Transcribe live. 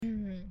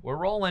We're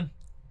rolling.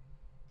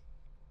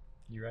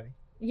 You ready?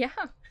 Yeah,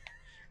 I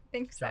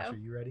think Josh, so. are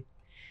you ready?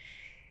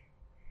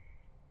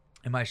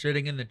 Am I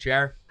sitting in the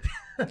chair?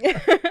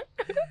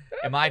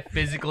 Am I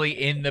physically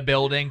in the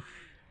building?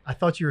 I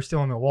thought you were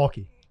still in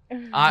Milwaukee.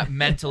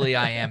 Mentally,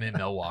 I am in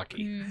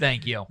Milwaukee.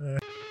 Thank you.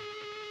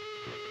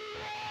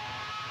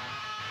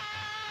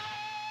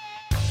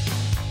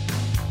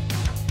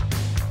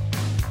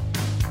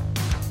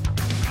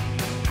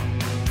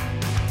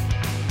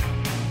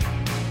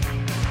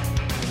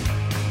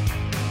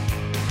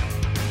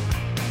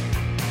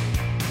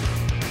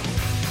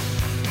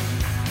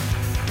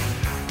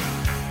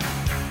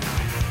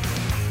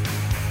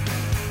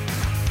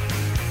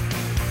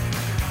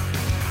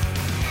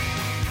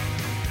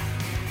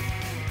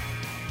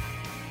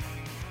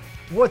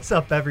 What's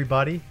up,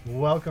 everybody?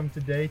 Welcome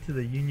today to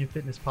the Union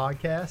Fitness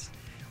Podcast.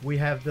 We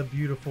have the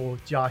beautiful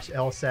Josh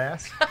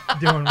Elsass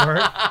doing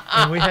work,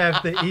 and we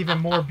have the even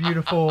more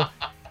beautiful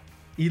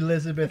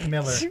Elizabeth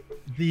Miller,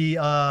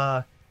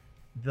 the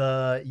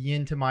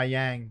yin to my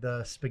yang,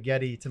 the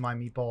spaghetti to my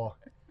meatball,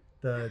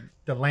 the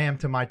lamb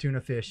to my tuna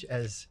fish,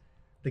 as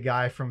the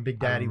guy from Big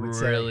Daddy would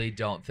say. I really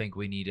don't think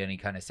we need any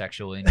kind of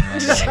sexual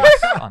innuendos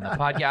on the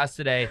podcast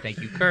today. Thank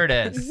you,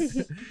 Curtis.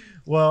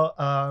 Well,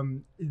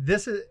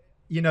 this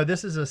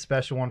is a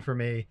special one for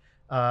me.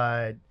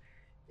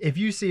 If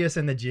you see us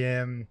in the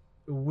gym,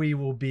 we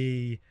will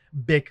be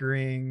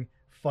bickering,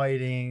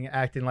 fighting,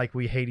 acting like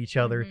we hate each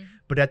other. Mhm.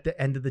 But at the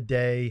end of the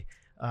day,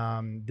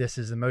 this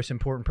is the most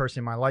important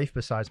person in my life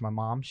besides my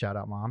mom. Shout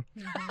out, Mom.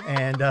 Mhm.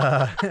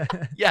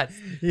 And Yes,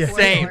 yeah.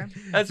 same. Sure.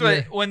 That's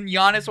what when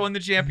Giannis won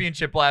the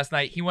championship last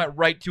night, he went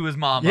right to his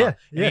mama. Yeah, And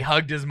yeah. he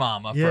hugged his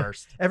mama Yeah.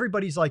 first.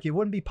 Everybody's like, it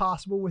wouldn't be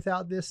possible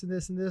without this and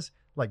this and this.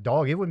 Like,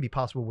 dog, it wouldn't be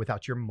possible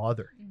without your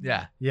mother.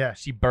 Yeah, Yeah.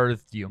 she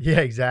birthed you. Yeah,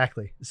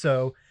 exactly.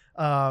 So,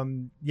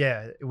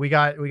 we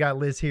got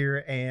Liz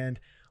here, and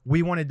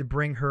we wanted to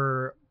bring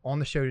her on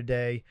the show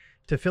today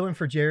to fill in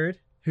for Jared,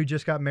 who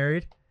just got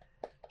married.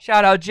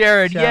 Shout out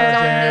Jared. Shout out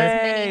On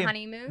his Yay! mini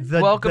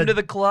honeymoon. Welcome to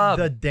the club.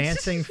 The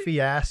dancing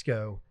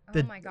fiasco.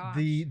 Oh my gosh.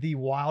 The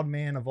wild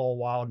man of all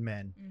wild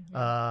men.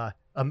 Mhm.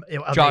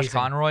 Josh Amazing.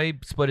 Conroy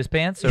split his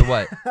pants or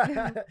what?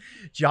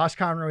 Josh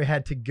Conroy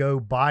had to go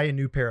buy a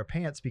new pair of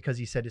pants because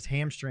he said his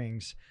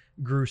hamstrings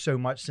grew so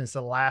much since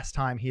the last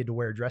time he had to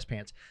wear dress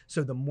pants.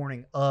 So the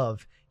morning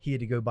of, he had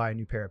to go buy a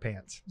new pair of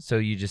pants. So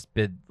you just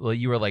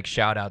you were like,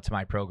 shout out to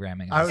my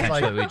programming. I was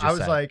essentially like, what we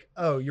just said.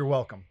 oh, you're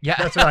welcome. Yeah.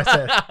 That's what I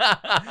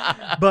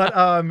said.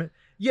 But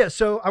yeah,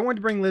 so I wanted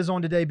to bring Liz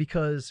on today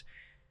because,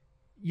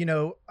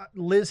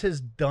 Liz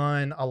has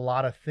done a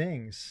lot of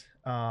things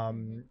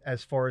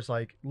as far as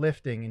like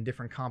lifting and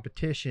different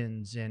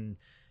competitions and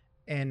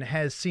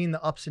has seen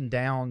the ups and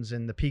downs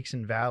and the peaks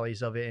and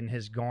valleys of it, and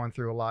has gone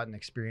through a lot and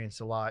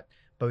experienced a lot,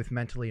 both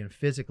mentally and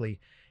physically.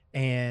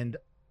 And,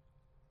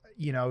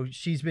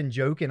 she's been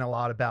joking a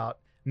lot about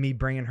me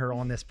bringing her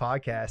on this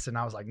podcast. And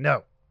I was like,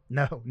 no.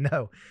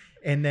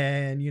 And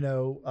then,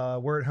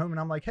 we're at home and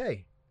I'm like,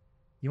 hey,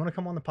 you want to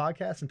come on the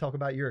podcast and talk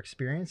about your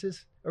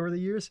experiences over the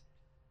years?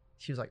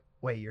 She was like,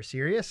 wait, you're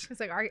serious? It's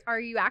like, are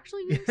you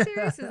actually being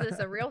serious? Is this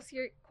a real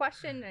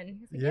question? And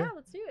he's like, Yeah. yeah,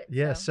 let's do it.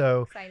 Yeah. So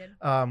So, excited.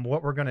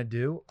 what we're going to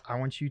do, I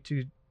want you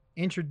to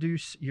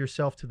introduce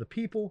yourself to the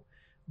people,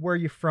 where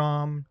you're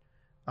from,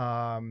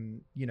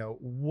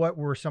 what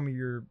were some of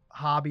your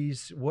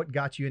hobbies, what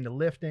got you into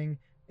lifting,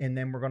 and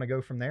then we're going to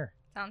go from there.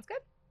 Sounds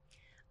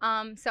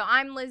good. So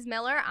I'm Liz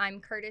Miller. I'm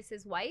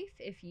Curtis's wife,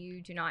 if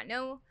you do not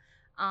know.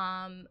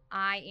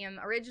 I am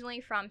originally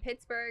from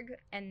Pittsburgh,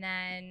 and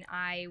then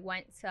I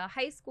went to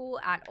high school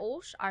at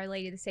Olsh, Our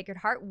Lady of the Sacred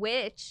Heart,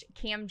 which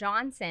Cam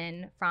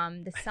Johnson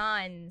from the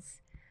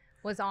Suns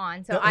was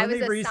on. So The I was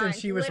only a reason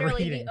Sun. she was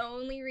literally rooting. the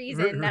only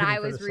reason that I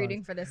Rooting for was the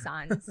rooting for the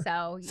Suns.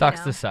 So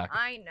Sucks to suck.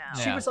 I know.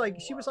 She Yeah.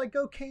 was like,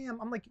 go Cam.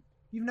 I'm like,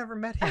 you've never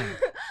met him.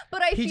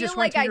 But I He feel just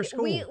went like to your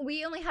school.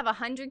 we only have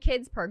 100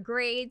 kids per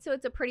grade, so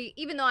it's a pretty,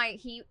 even though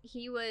he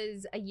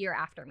was a year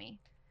after me,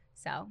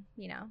 so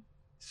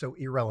So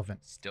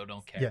irrelevant. Still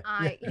don't care.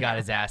 Yeah. He got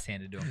his ass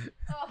handed to him.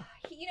 Oh,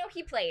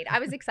 he played. I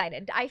was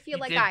excited. I feel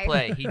He like did I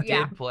play. He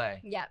Yeah. did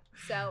play. Yep.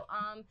 So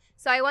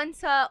I went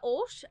to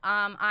Olsh.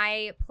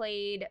 I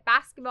played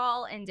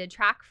basketball and did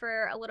track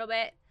for a little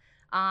bit.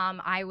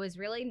 I was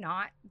really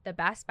not the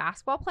best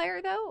basketball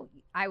player, though.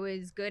 I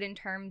was good in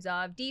terms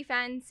of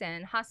defense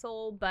and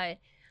hustle, but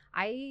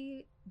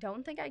I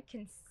don't think I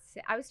can.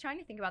 I was trying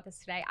to think about this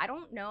today. I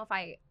don't know if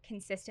I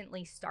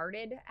consistently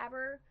started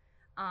ever.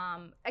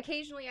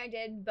 Occasionally I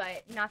did,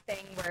 but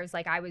nothing where it was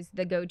like I was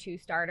the go-to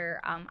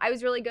starter. I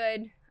was really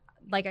good,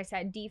 like I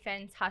said,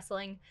 defense,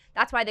 hustling.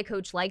 That's why the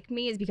coach liked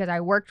me, is because I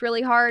worked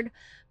really hard,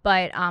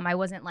 but I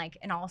wasn't like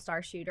an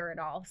all-star shooter at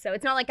all. So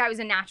it's not like I was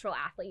a natural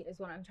athlete, is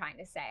what I'm trying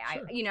to say.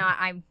 Sure.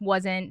 I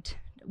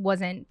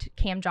wasn't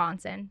Cam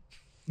Johnson.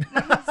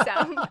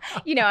 So,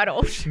 at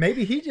all.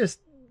 Maybe he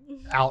just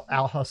out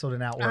hustled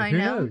and outworked. I Who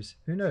know. knows?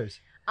 Who knows?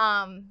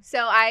 So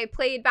I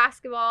played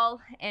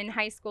basketball in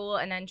high school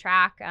and then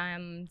track,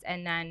 and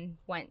then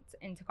went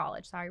into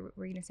college. Sorry,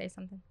 were you gonna say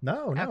something?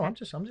 No, Okay. I'm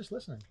just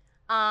listening.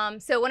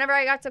 So whenever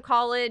I got to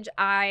college,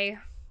 I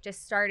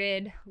just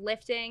started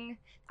lifting.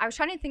 I was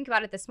trying to think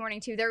about it this morning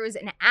too. There was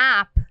an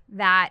app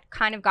that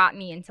kind of got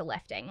me into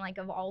lifting, like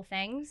of all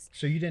things.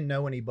 So you didn't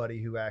know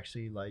anybody who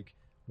actually like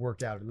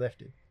worked out or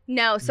lifted?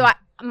 No. So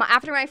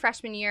after my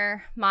freshman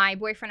year, my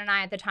boyfriend and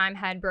I at the time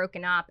had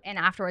broken up. And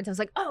afterwards I was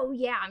like, oh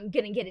yeah, I'm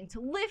going to get into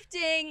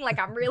lifting. Like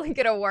I'm really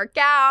going to work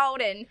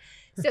out. And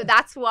so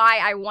that's why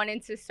I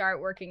wanted to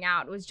start working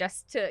out, was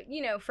just to,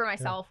 for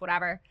myself,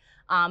 whatever.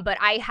 But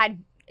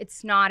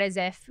it's not as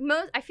if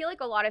I feel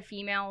like a lot of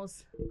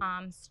females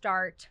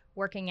start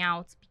working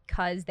out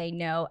because they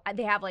know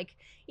they have like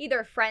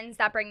either friends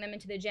that bring them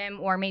into the gym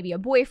or maybe a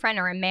boyfriend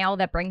or a male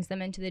that brings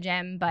them into the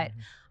gym. But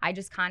I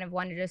just kind of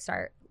wanted to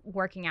start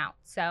working out.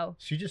 So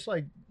you just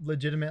like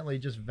legitimately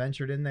just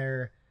ventured in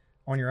there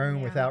on your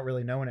own without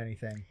really knowing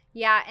anything.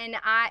 Yeah. And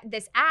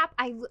this app,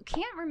 I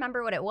can't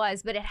remember what it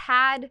was, but it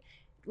had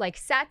like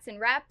sets and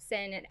reps,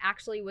 and it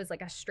actually was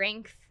like a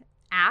strength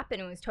app,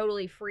 and it was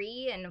totally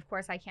free. And of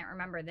course I can't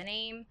remember the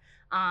name,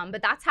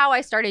 but that's how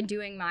I started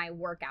doing my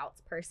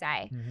workouts per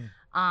se.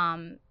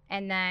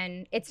 And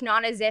then it's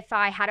not as if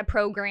I had a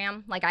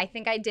program. Like I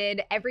think I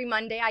did every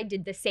Monday, I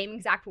did the same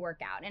exact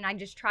workout, and I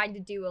just tried to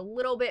do a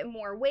little bit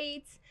more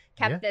weights,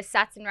 kept the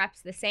sets and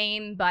reps the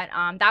same. But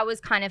that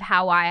was kind of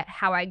how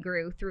I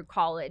grew through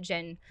college,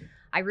 and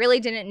I really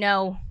didn't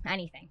know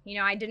anything.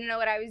 I didn't know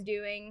what I was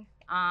doing,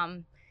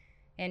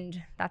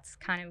 and that's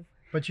kind of.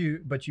 But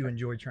you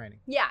enjoyed training.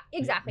 Yeah,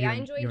 exactly. I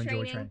enjoyed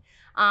training.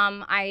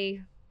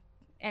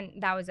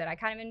 And that was it. I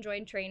kind of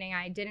enjoyed training.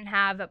 I didn't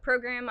have a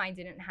program. I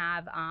didn't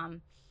have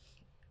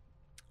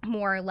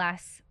more or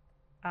less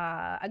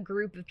a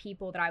group of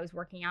people that I was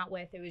working out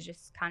with. It was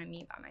just kind of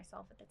me by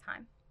myself at the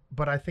time.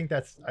 But I think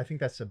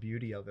that's the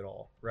beauty of it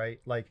all, right?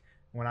 Like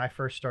when I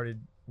first started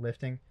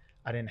lifting,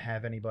 I didn't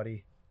have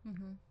anybody.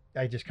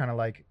 I just kind of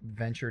like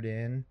ventured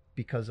in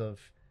because of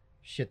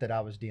shit that I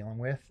was dealing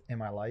with in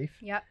my life.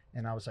 Yep.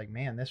 And I was like,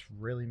 man, this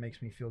really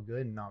makes me feel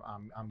good, and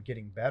I'm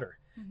getting better.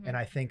 And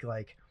I think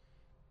like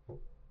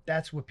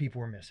that's what people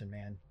were missing,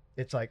 man.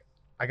 It's like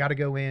I got to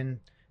go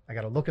in, I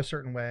got to look a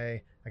certain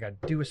way, I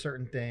got to do a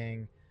certain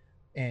thing,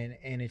 and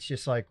it's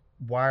just like,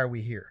 why are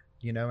we here?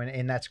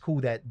 And that's cool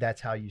that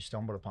that's how you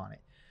stumbled upon it.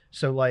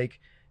 So like,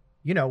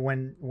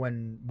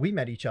 when we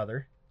met each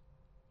other,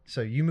 so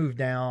you moved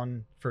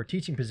down for a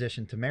teaching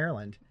position to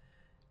Maryland,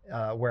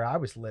 where I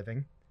was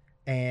living.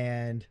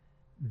 And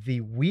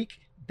the week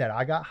that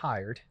I got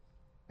hired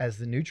as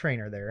the new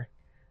trainer there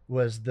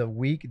was the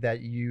week that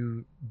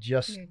you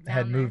just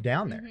had moved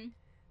down there.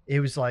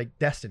 It was like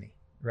destiny,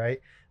 right?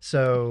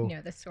 So you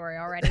know the story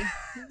already.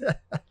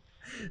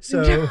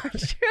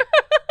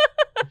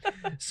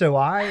 So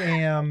I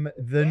am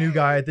the new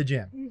guy at the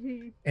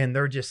gym, and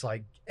they're just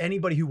like,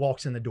 anybody who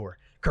walks in the door,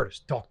 Curtis,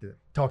 talk to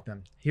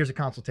them. Here's a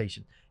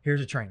consultation. Here's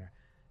a trainer,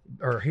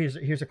 or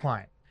here's a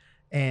client.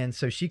 And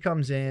so she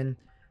comes in.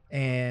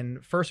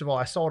 And first of all,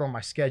 I saw it on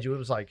my schedule. It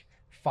was like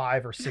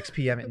 5 or 6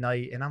 p.m. at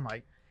night. And I'm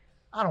like,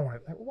 I don't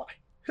want to, why?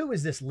 Who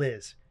is this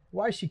Liz?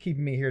 Why is she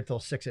keeping me here till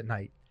 6 at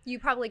night? You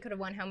probably could have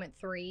went home at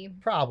 3.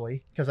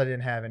 Probably, because I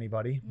didn't have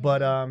anybody.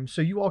 But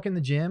so you walk in the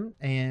gym,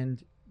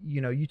 and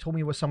you told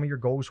me what some of your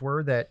goals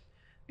were that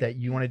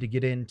you wanted to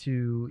get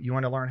into. You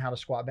want to learn how to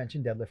squat, bench,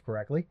 and deadlift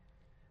correctly,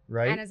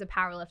 right? And as a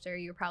power lifter,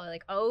 you're probably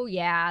like, oh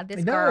yeah,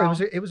 this No, girl.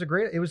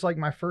 it was like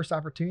my first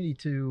opportunity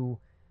to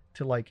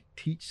like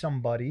teach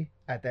somebody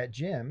at that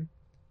gym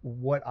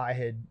what I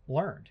had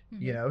learned,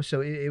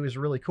 so it was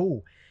really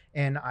cool.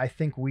 And I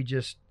think we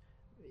just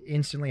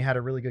instantly had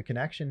a really good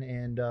connection,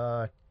 and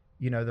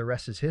the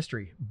rest is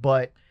history.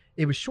 But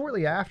it was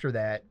shortly after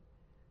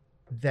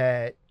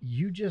that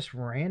you just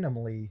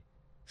randomly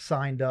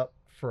signed up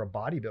for a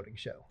bodybuilding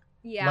show.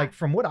 Yeah. Like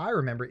from what I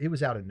remember, it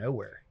was out of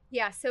nowhere.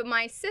 Yeah. So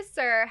my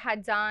sister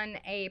had done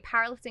a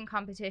powerlifting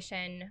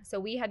competition. So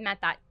we had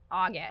met that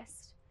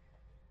August.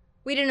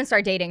 We didn't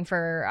start dating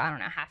for, I don't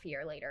know, half a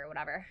year later or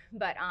whatever.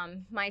 But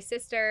my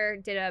sister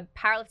did a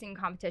powerlifting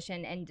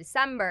competition in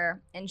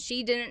December, and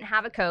she didn't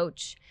have a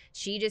coach.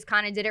 She just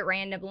kind of did it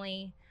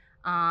randomly.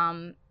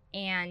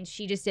 And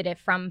she just did it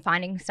from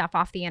finding stuff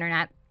off the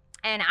internet.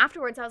 And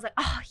afterwards, I was like,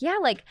 oh, yeah,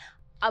 like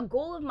a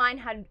goal of mine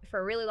had for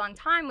a really long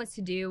time was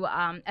to do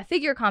a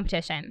figure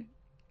competition.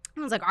 I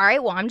was like, all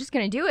right, well, I'm just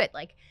going to do it.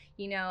 Like,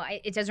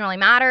 it doesn't really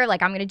matter.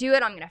 Like, I'm going to do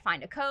it. I'm going to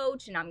find a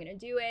coach and I'm going to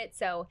do it.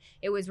 So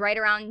it was right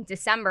around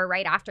December,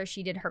 right after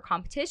she did her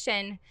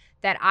competition,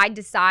 that I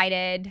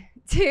decided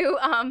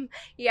to,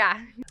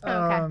 yeah.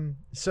 Okay.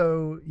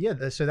 So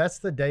that's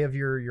the day of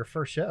your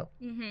first show,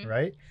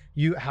 right?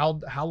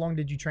 How long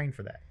did you train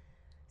for that?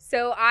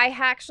 So I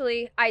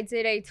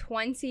did a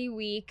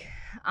 20-week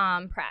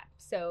prep.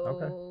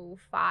 So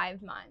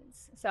 5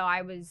 months. So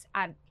I was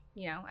at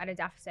a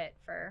deficit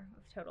for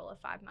a total of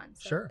 5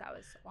 months. So sure. That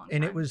was a long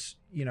And time. it was,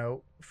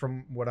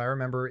 from what I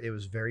remember, it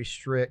was very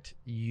strict.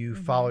 You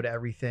followed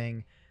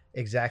everything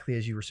exactly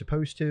as you were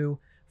supposed to,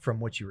 from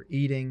what you were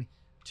eating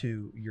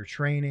to your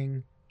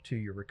training to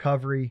your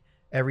recovery.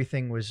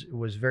 Everything was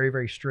very,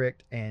 very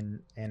strict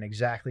and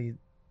exactly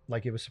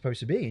like it was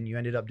supposed to be. And you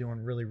ended up doing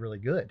really, really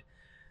good.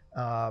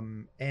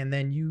 And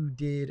then you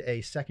did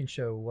a second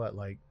show, what,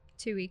 like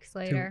 2 weeks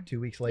later. 2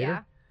 weeks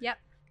later? Yeah. Yep.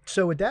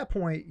 So at that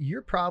point,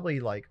 you're probably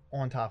like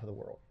on top of the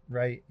world,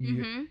 right?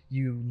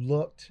 You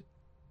looked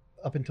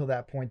up until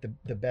that point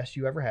the best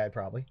you ever had,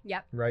 probably.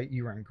 Yep. Right?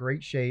 You were in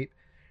great shape.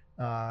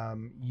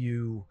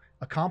 You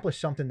accomplished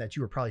something that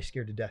you were probably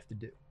scared to death to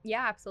do.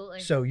 Yeah,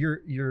 absolutely. So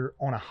you're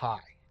on a high,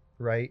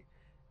 right?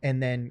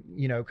 And then,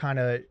 kind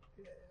of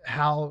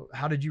how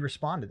did you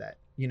respond to that?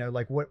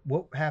 Like what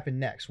happened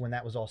next when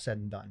that was all said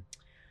and done?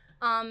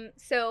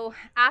 So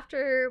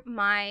after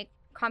my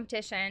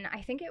competition,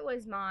 I think it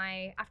was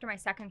after my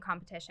second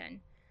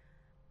competition.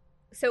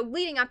 So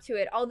leading up to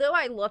it, although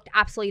I looked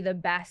absolutely the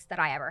best that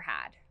I ever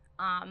had,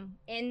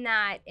 in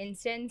that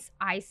instance,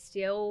 I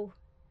still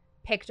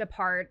picked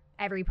apart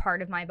every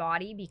part of my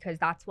body because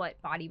that's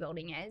what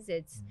bodybuilding is.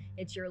 It's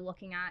you're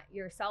looking at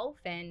yourself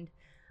and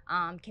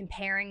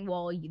comparing,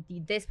 well,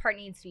 this part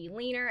needs to be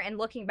leaner. And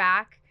looking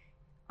back,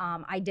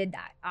 I did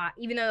that.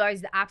 Even though I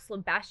was the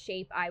absolute best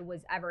shape I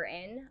was ever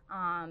in,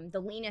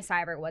 the leanest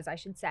I ever was, I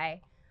should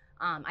say,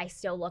 I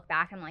still look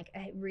back and like,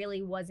 it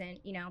really wasn't,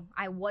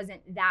 I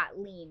wasn't that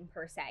lean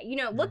per se.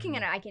 Looking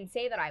at it, I can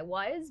say that I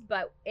was,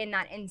 but in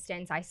that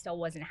instance, I still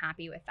wasn't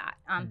happy with that.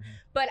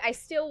 But I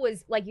still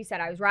was, like you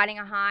said, I was riding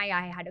a high.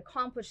 I had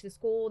accomplished this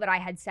goal that I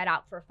had set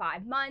out for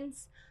 5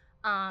 months.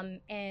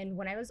 And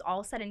when I was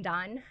all said and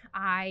done,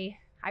 I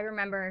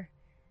remember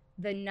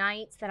the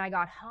nights that I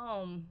got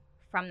home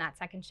from that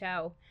second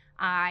show,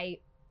 I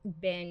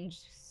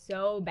binged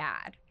so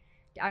bad.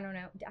 I don't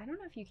know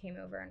if you came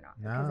over or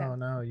not.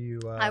 No, you.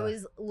 I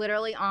was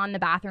literally on the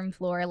bathroom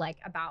floor, like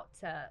about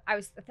to.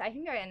 I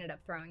think I ended up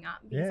throwing up.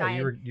 Yeah,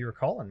 you were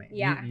calling me.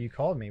 Yeah, you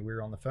called me. We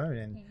were on the phone,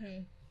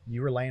 and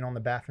you were laying on the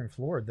bathroom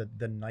floor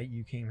the night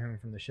you came home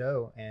from the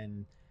show,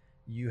 and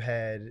you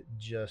had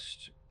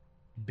just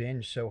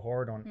binged so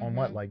hard on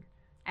what, like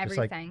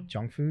everything, just like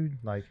junk food.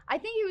 Like I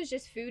think it was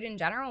just food in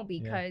general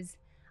because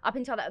up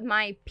until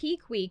my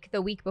peak week,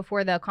 the week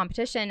before the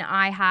competition,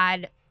 I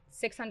had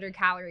 600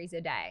 calories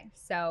a day.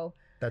 So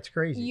that's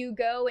crazy. You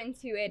go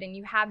into it and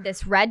you have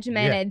this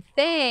regimented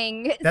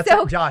thing. That's so,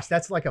 like, Josh,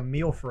 that's like a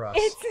meal for us.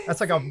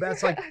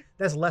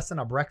 That's less than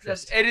a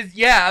breakfast. It is.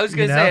 Yeah, I was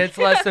gonna say it's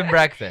less than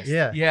breakfast.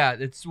 Yeah.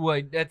 That's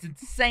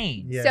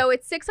insane. Yeah. So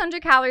it's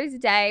 600 calories a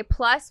day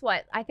plus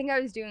what I think I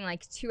was doing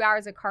like 2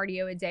 hours of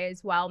cardio a day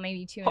as well,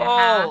 maybe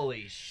 2.5.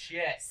 Holy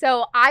shit.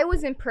 So I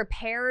wasn't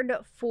prepared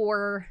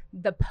for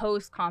the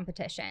post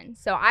competition.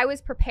 So I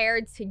was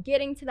prepared to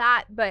getting to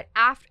that, but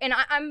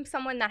I'm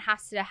someone that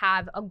has to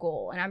have a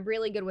goal, and I'm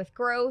really good with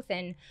growth,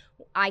 and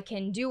I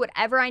can do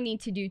whatever I need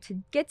to do to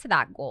get to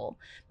that goal.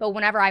 But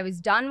whenever I was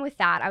done with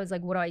that, I was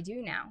like, what do I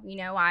do now?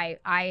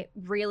 I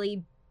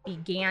really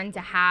began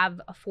to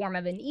have a form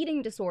of an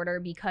eating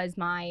disorder because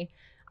I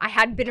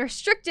had been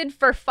restricted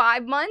for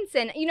 5 months,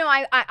 and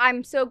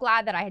I'm so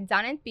glad that I had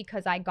done it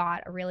because I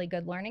got a really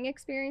good learning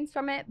experience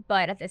from it.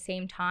 But at the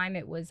same time,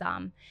 it was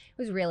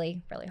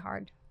really, really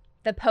hard.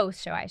 The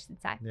post show, I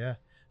should say. Yeah.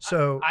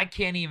 So I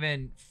can't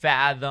even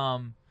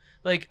fathom.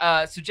 Like,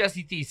 so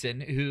Jessie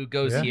Thiessen, who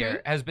goes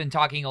here, has been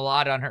talking a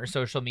lot on her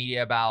social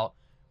media about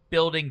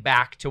building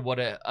back to what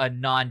a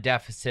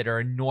non-deficit or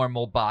a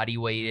normal body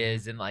weight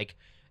is, and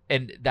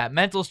that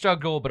mental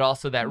struggle, but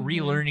also that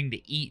relearning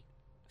to eat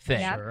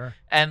thing. Yep. Sure.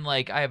 And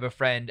like, I have a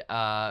friend,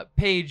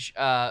 Paige,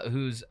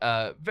 who's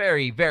a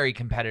very, very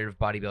competitive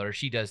bodybuilder.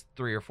 She does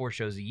 3 or 4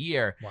 shows a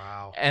year.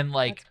 Wow. And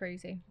like, that's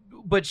crazy.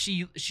 But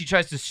she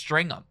tries to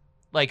string them.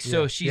 Like,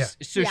 so she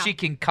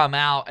can come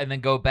out and then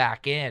go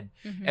back in.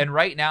 And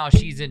right now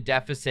she's in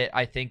deficit,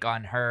 I think,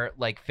 on her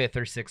like 5th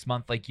or 6th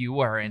month, like you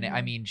were. And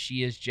I mean,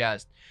 she is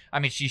just,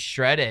 she's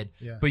shredded,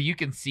 but you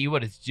can see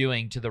what it's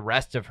doing to the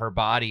rest of her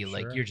body. Sure.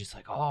 Like, you're just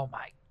like, oh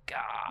my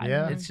God.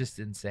 Yeah. It's just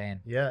insane.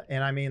 Yeah.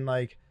 And I mean,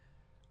 like,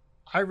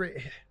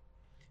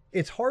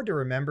 it's hard to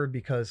remember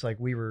because like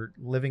we were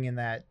living in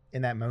that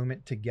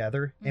moment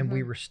together, and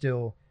we were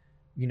still,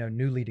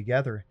 newly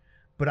together.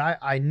 But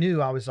I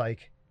knew, I was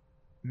like,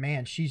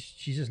 man,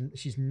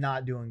 she's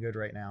not doing good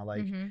right now.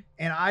 Like,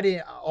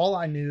 and all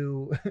I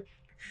knew,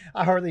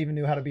 I hardly even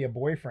knew how to be a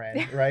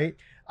boyfriend, right?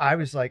 I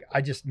was like,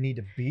 I just need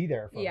to be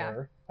there for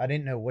her. I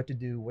didn't know what to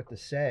do, what to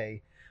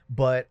say,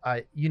 but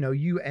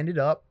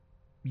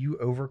you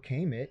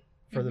overcame it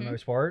for the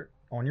most part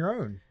on your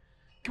own.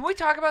 Can we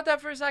talk about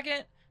that for a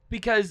second?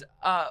 Because,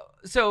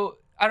 so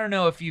I don't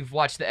know if you've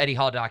watched the Eddie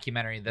Hall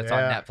documentary that's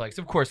on Netflix.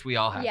 Of course we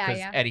all have, because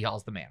Eddie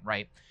Hall's the man,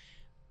 right?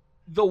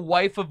 The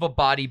wife of a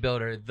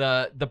bodybuilder,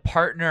 the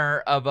partner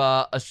of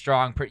a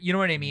strong, you know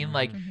what I mean?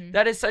 Like,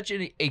 that is such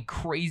a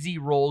crazy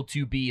role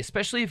to be,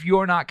 especially if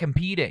you're not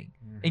competing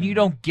and you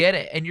don't get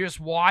it, and you're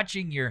just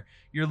watching your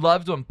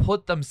loved one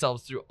put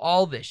themselves through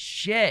all this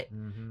shit.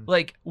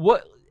 Like,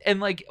 what? And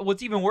like,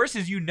 what's even worse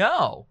is you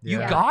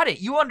got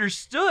it, you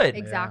understood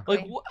exactly.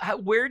 Like,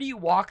 where do you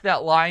walk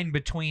that line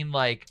between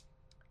like,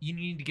 you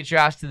need to get your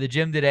ass to the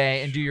gym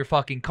today and do your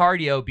fucking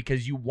cardio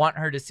because you want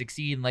her to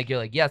succeed, and like, you're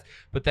like, yes,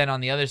 but then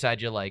on the other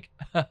side you're like,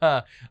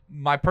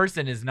 my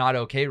person is not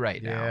okay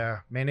right now. Yeah,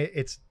 man,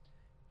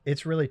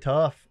 it's really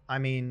tough. I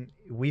mean,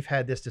 we've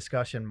had this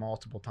discussion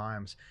multiple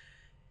times,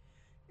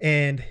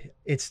 and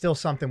it's still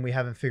something we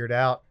haven't figured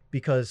out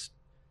because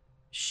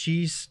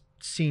she's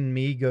seen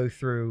me go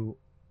through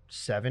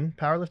 7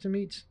 powerlifting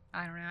meets.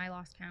 I don't know. I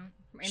lost count.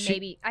 And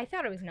maybe I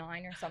thought it was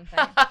 9 or something.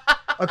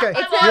 Okay.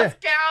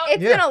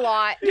 It's been a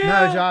lot.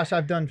 Yeah. No, Josh,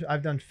 I've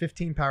done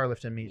 15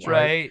 powerlifting meets.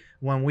 Right.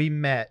 When we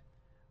met,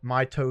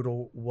 my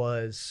total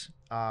was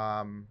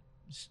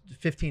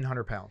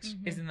 1,500 pounds.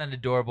 Mm-hmm. Isn't that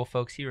adorable,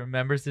 folks? He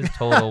remembers his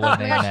total when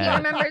they met. He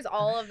remembers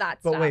all of that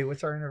stuff. But wait,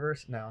 what's our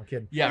anniversary? No, I'm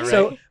kidding. Yeah, right.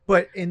 So,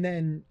 and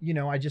then,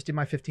 I just did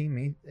my 15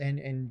 meet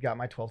and got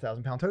my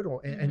 12,000 pound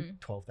total and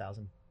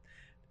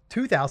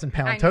 2,000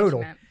 pound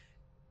total.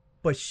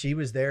 But she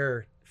was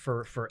there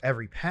for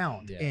every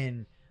pound. Yeah.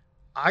 And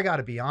I got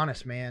to be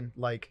honest, man,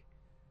 like,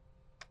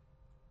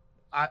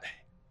 I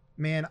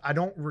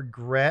don't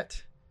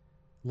regret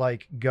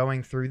like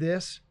going through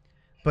this,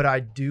 but I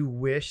do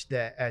wish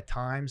that at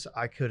times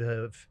I could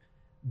have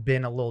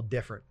been a little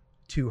different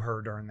to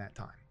her during that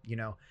time,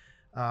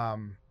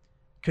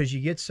 because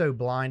you get so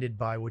blinded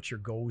by what your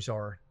goals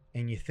are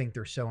and you think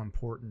they're so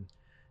important,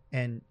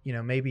 and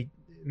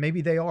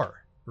maybe they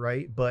are,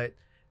 right? But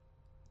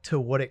to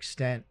what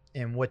extent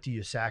and what do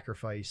you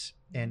sacrifice?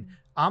 And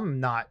I'm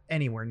not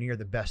anywhere near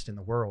the best in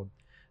the world,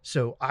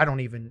 so I can't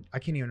even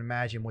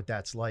imagine what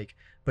that's like.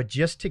 But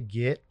just to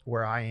get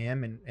where I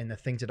am and the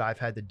things that I've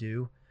had to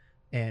do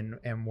and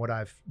what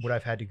I've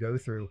had to go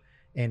through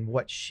and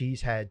what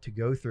she's had to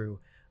go through,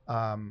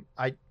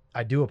 I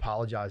do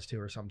apologize to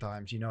her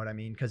sometimes, you know what I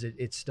mean? Because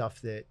it's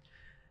stuff that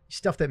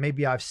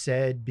maybe I've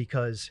said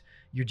because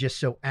you're just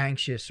so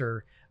anxious,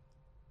 or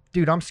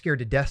dude, I'm scared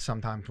to death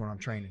sometimes when I'm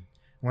training.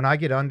 When I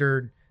get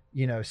under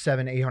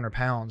 700-800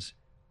 pounds,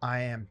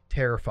 I am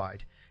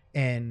terrified,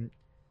 and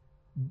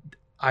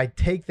I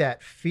take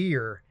that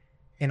fear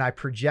and I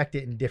project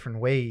it in different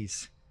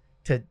ways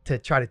to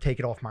try to take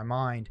it off my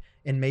mind.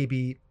 And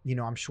maybe,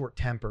 I'm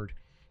short-tempered,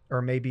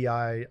 or maybe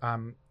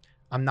I'm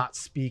not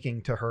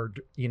speaking to her,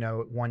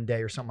 one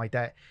day or something like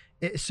that.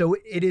 So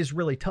it is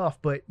really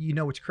tough. But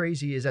what's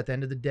crazy is at the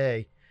end of the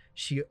day,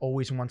 she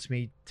always wants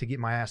me to get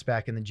my ass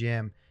back in the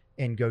gym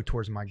and go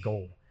towards my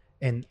goal.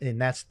 And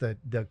that's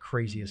the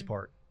craziest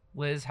part.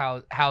 Liz,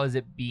 how is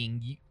it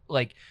being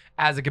like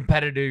as a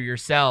competitor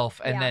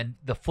yourself, and then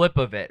the flip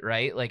of it,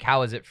 right? Like,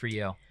 how is it for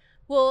you?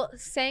 Well,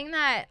 saying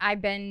that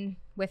I've been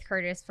with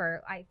Curtis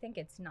for, I think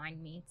it's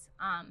 9 meets.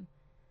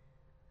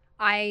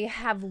 I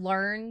have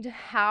learned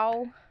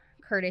how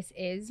Curtis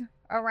is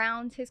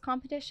around his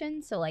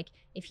competition. So like,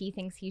 if he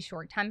thinks he's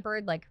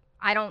short-tempered, like,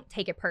 I don't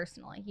take it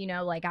personally,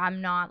 like,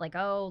 I'm not like,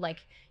 oh, like,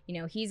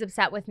 he's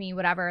upset with me,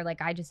 whatever. Like,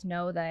 I just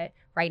know that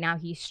right now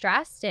he's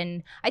stressed.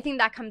 And I think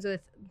that comes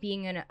with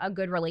being in a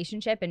good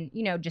relationship and,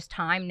 just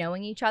time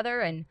knowing each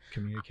other and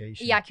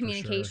communication. Yeah.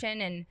 Communication.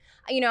 Sure. And,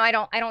 I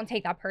don't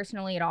take that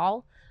personally at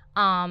all.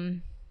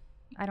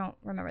 I don't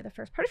remember the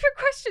first part of your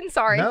question.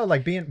 Sorry. No,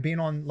 like being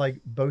on like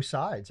both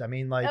sides. I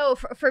mean, like, oh,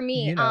 for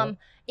me,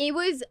 it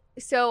was,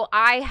 so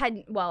I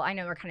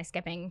know we're kind of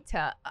skipping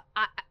to,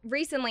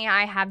 recently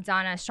I have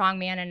done a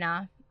strongman and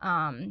a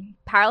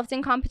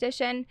powerlifting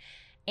competition,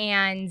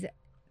 and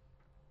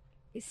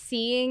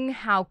seeing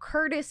how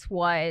Curtis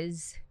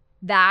was,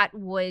 that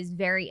was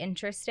very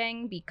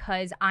interesting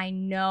because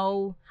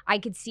I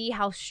could see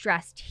how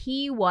stressed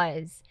he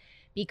was,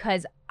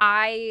 because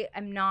I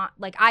am not,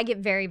 like, I get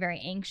very, very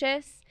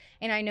anxious.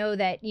 And I know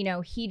that,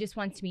 he just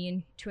wants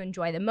me to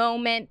enjoy the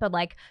moment. But,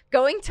 like,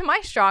 going to my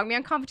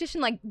strongman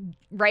competition, like,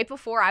 right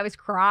before, I was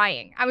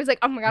crying. I was like,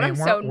 oh, my God, I'm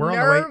so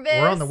nervous.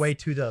 We're on the way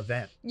to the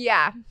event.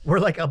 Yeah. We're,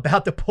 like,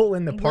 about to pull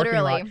in the parking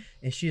lot.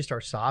 And she just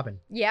starts sobbing.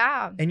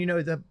 Yeah.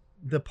 And,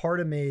 the part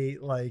of me,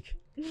 like,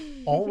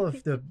 all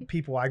of the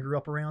people I grew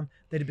up around,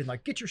 they'd have been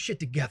like, get your shit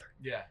together.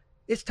 Yeah.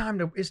 It's time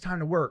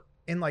to work.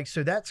 And, like,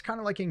 so that's kind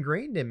of, like,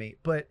 ingrained in me.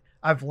 But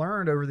I've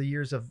learned over the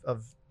years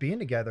of being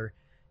together,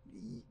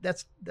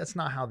 that's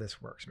not how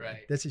this works, man.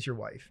 Right. This is your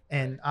wife.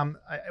 And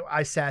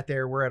I sat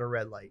there, we're at a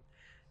red light,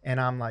 and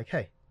I'm like,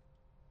 hey,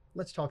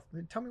 let's talk.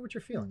 Tell me what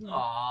you're feeling.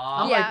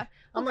 Aww.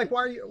 I'm like,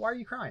 why are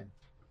you crying?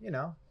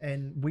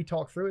 And we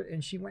talked through it,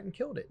 and she went and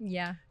killed it.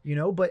 Yeah.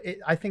 But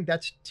I think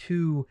that's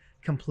 2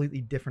 completely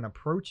different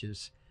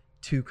approaches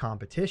to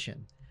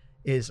competition.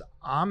 Is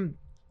I'm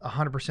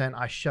 100%,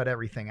 I shut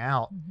everything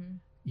out,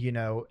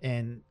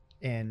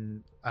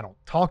 and I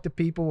don't talk to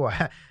people.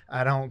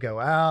 I don't go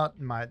out.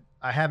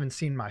 I haven't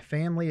seen my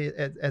family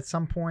at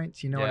some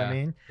points, what I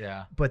mean?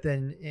 Yeah. But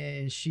then,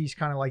 and she's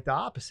kind of like the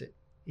opposite,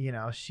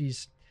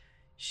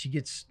 she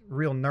gets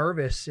real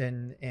nervous,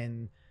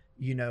 and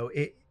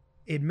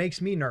it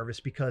makes me nervous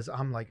because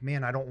I'm like,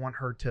 man, I don't want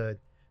her to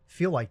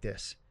feel like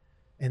this.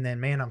 And then,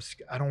 man,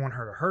 I don't want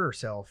her to hurt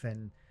herself.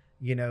 And,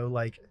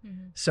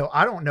 so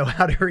I don't know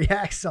how to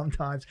react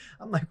sometimes.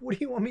 I'm like, what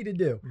do you want me to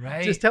do?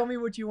 Right. Just tell me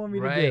what you want me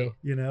to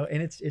do,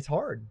 and it's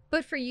hard.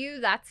 But for you,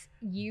 that's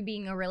you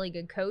being a really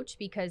good coach,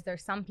 because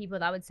there's some people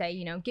that would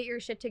say, get your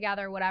shit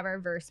together, whatever,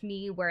 versus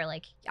me where,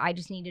 like, I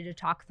just needed to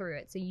talk through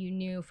it. So you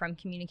knew from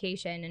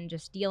communication and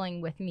just dealing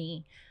with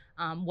me,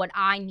 what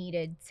I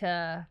needed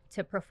to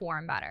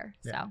perform better.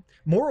 Yeah. So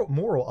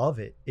moral of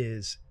it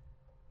is,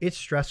 it's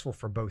stressful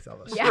for both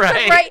of us. yeah,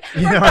 Right. right.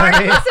 You know what I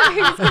mean? Regardless of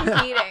who's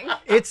competing.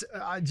 It's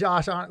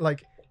Josh,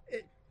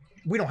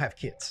 we don't have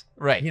kids.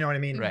 Right. You know what I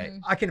mean? Right.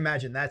 I can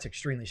imagine that's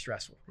extremely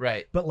stressful.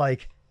 Right. But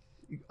like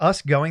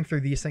us going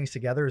through these things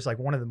together is like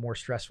one of the more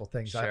stressful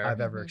things Sure.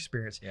 I've ever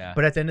experienced. Yeah.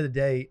 But at the end of the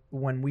day,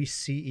 when we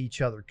see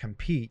each other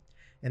compete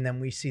and then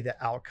we see the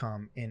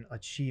outcome in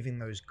achieving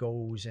those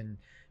goals and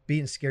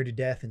being scared to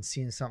death and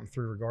seeing something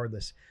through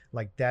regardless,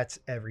 like that's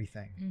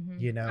everything,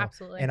 you know?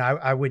 Absolutely. And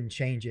I wouldn't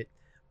change it.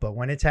 But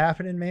when it's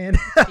happening, man,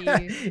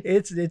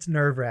 it's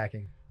nerve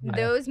wracking.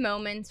 Those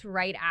moments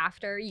right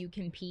after you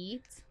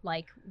compete,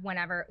 like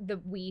whenever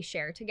we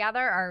share together,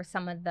 are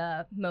some of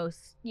the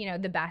most,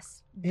 the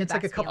best. It's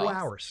like a couple feelings.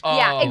 hours.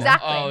 Yeah,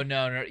 exactly. Oh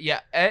no.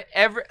 Yeah.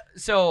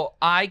 So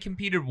I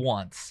competed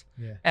once,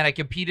 and I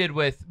competed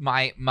with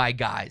my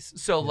guys.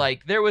 So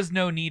like there was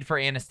no need for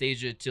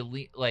Anastasia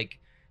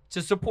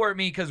to support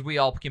me because we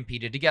all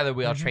competed together.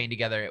 We all trained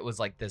together. It was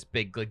like this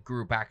big like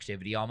group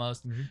activity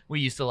almost. We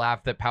used to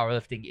laugh that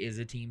powerlifting is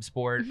a team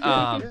sport.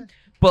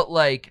 But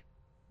like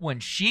when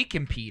she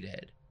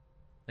competed,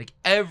 like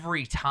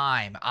every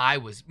time I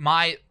was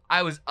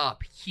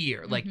up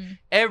here. Like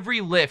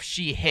every lift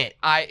she hit,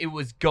 it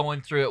was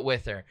going through it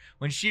with her.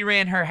 When she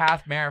ran her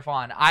half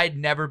marathon, I'd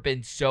never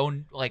been so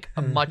like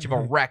much of a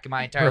wreck in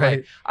my entire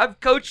life. I've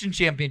coached in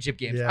championship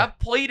games. I've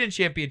played in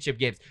championship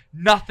games.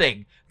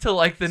 Nothing to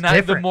like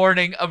the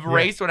morning of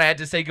race when I had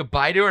to say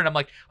goodbye to her, and I'm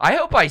like, I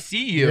hope I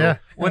see you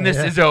when this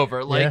is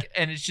over. Like,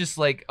 and it's just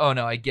like, oh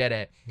no, I get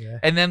it.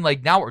 And then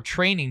like now we're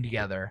training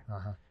together,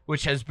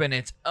 which has been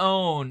its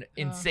own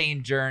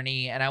insane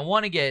journey, and I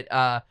want to get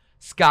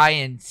Sky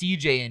and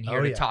CJ in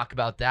here to talk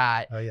about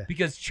that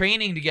because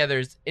training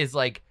together is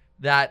like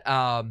that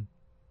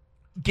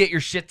get your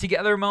shit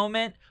together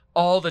moment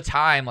all the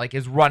time, like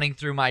is running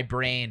through my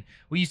brain.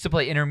 We used to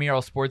play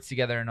intramural sports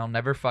together, and I'll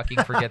never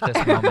fucking forget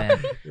this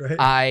moment.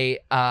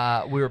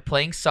 We were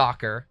playing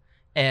soccer,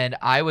 and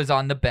I was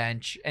on the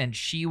bench, and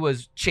she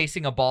was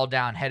chasing a ball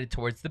down headed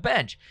towards the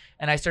bench,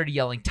 and I started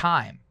yelling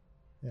time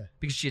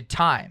because she had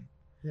time.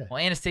 Well,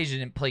 Anastasia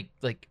didn't play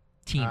like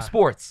team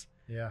sports.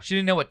 She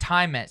didn't know what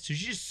time meant, so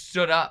she just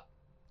stood up.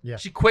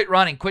 She quit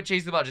running, quit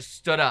chasing the ball, just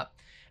stood up.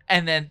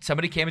 And then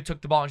somebody came and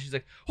took the ball, and she's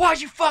like, "Why'd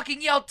you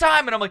fucking yell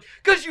time?" And I'm like,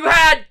 "'Cause you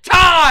had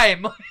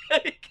time."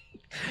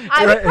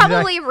 I would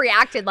probably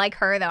reacted like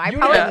her though. I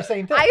probably the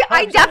same thing.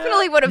 I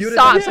definitely would have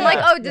stopped. I'm like,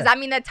 oh, does that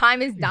mean that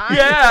time is done?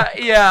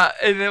 Yeah.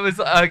 And it was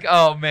like,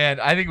 oh man,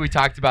 I think we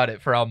talked about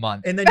it for a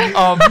month. And then you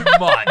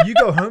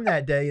go home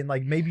that day, and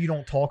like maybe you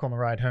don't talk on the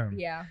ride home.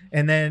 Yeah.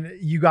 And then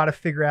you got to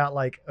figure out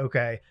like,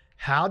 okay,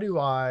 how do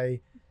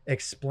I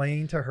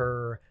explain to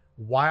her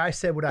why I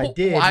said what I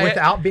did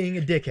without being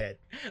a dickhead?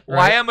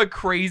 Why I'm a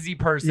crazy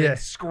person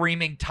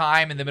screaming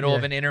time in the middle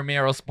of an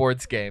intramural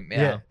sports game.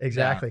 Yeah,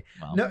 exactly.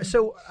 Well, no,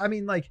 so I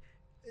mean, like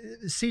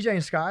CJ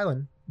and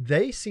Skyland,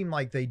 they seem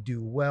like they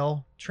do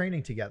well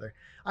training together.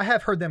 I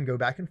have heard them go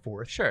back and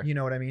forth. Sure. You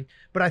know what I mean?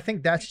 But I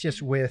think that's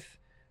just with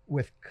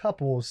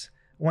couples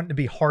wanting to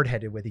be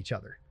hard-headed with each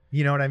other.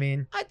 You know what I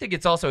mean? I think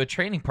it's also a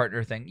training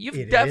partner thing.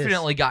 You've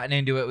definitely gotten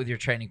into it with your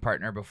training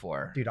partner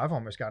before. Dude, I've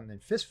almost gotten in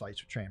fist fights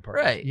with training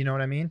partners. Right. You know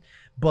what I mean?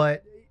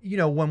 But, you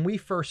know, when we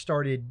first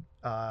started,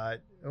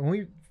 when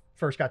we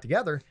first got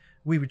together,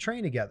 we would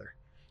train together.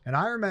 And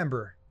I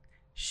remember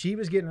she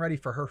was getting ready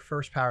for her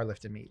first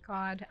powerlifting meet.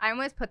 God, I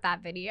almost put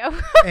that video.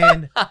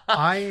 And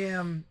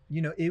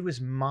it was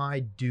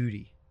my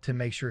duty to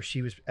make sure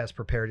she was as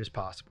prepared as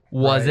possible.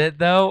 Was it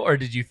though? Or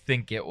did you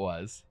think it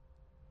was?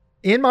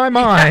 In my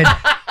mind,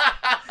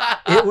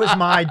 it was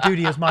my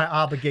duty, as my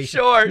obligation.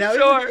 Sure.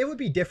 It would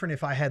be different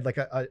if I had like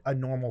a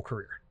normal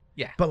career.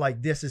 Yeah. But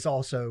like this is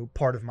also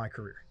part of my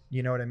career.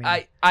 You know what I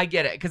mean? I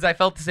get it, because I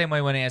felt the same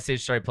way when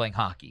Anastasia started playing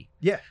hockey.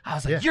 Yeah. I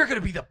was like, you're going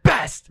to be the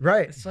best.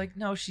 Right. It's like,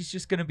 no, she's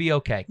just going to be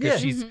okay.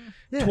 Because she's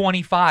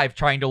 25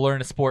 trying to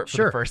learn a sport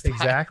for the first time.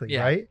 Exactly.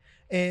 Right.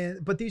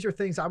 But these are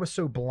things I was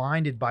so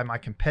blinded by my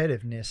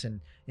competitiveness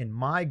and in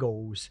my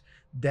goals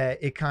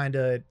that it kind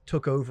of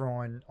took over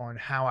on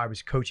how I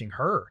was coaching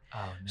her.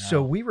 Oh, no.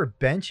 So we were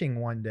benching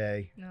one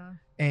day.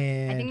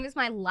 And I think it was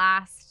my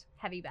last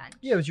heavy bench.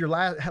 Yeah, it was your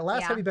last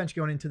heavy bench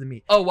going into the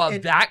meet. Oh, wow,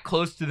 that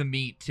close to the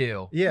meet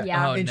too.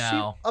 Yeah. Oh, and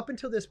no. She, up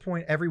until this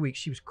point, every week,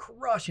 she was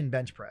crushing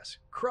bench press.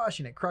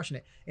 Crushing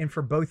it. And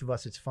for both of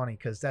us, it's funny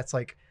because that's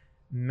like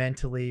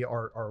mentally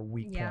our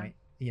weak point,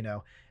 you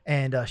know.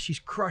 And she's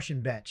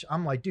crushing bench.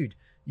 I'm like, dude,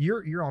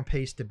 you're on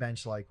pace to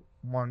bench like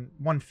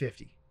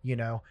 150, you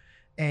know.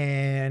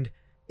 And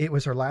it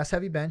was her last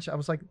heavy bench. I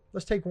was like,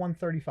 let's take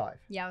 135.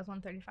 Yeah, it was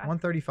 135.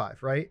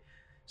 135, right?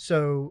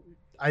 So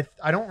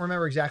I don't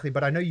remember exactly,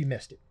 but I know you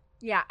missed it.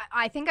 Yeah,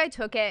 I think I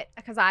took it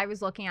because I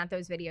was looking at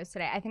those videos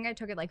today. I think I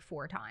took it like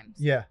 4 times.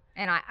 Yeah.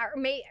 And I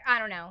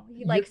don't know.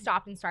 He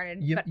stopped and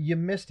started. You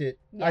missed it.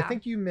 Yeah. I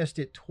think you missed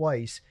it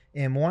twice.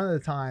 And one of the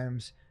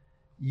times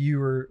you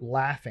were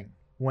laughing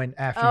after you missed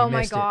it. Oh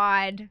my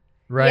God.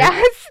 Right?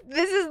 Yes,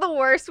 this is the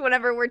worst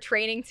whenever we're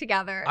training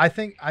together. I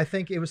think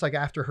it was like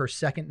after her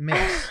second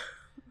miss,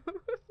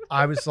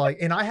 I was like,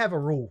 and I have a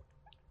rule.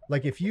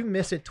 Like if you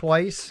miss it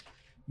twice,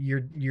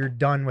 you're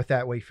done with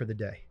that weight for the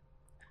day.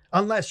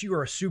 Unless you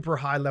are a super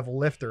high level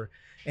lifter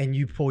and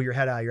you pull your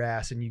head out of your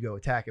ass and you go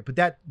attack it. But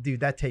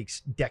that takes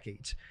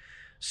decades.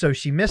 So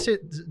she missed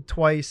it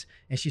twice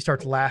and she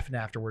starts laughing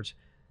afterwards.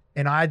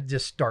 And I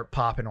just start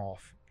popping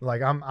off.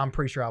 Like I'm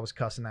pretty sure I was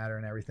cussing at her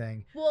and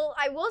everything. Well,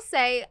 I will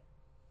say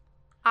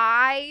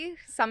I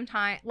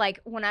sometimes, like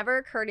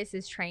whenever Curtis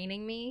is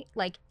training me,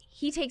 like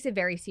he takes it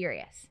very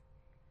serious.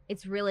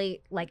 It's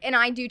really like, and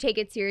I do take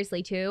it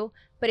seriously too,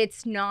 but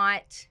it's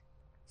not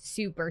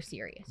super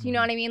serious. You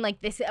know what I mean?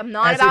 Like this, I'm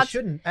not about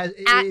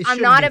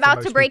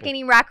to break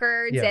any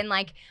records and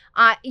like,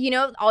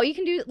 all you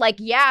can do, like,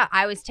 yeah,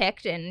 I was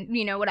ticked and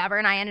whatever,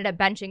 and I ended up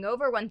benching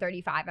over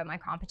 135 at my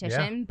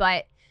competition,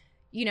 but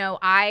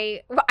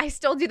I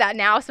still do that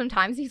now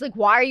sometimes. He's like,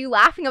 why are you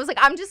laughing? I was like,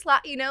 I'm just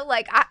like,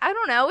 I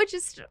don't know. It's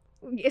just,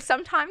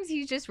 sometimes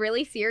he's just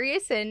really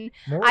serious and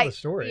Moral of the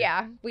story.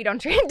 Yeah, we don't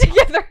train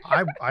together.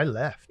 I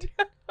left.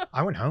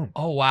 I went home.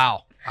 Oh,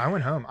 wow. I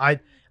went home. I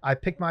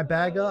picked my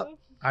bag up.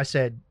 I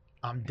said,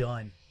 I'm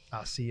done.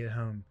 I'll see you at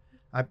home.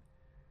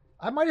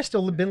 I might have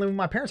still been living with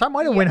my parents. I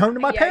might have went home to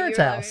my parents'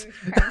 house.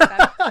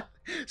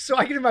 So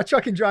I get in my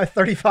truck and drive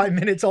 35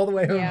 minutes all the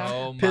way home. Yeah.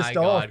 Oh my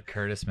God,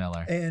 Curtis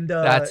Miller. And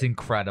that's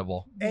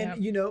incredible.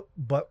 And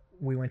but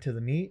we went to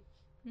the meet.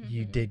 Mm-hmm.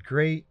 You did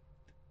great.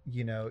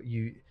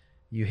 You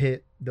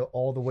hit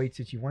all the weights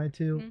that you wanted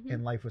to,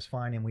 and life was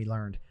fine, and we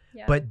learned.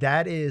 Yeah. But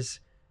that is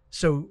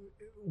so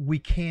we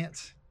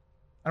can't.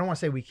 I don't want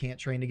to say we can't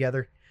train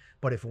together.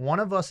 But if one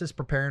of us is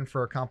preparing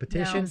for a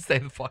competition, stay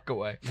the fuck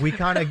away. We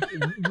kind of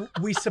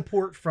we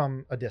support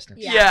from a distance.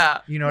 Yeah.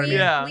 You know what I mean?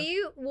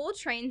 Yeah. We'll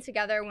train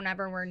together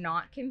whenever we're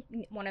not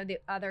one of the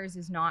others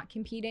is not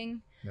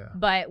competing. Yeah.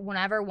 But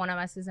whenever one of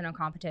us is in a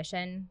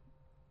competition,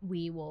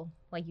 we will,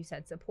 like you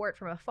said, support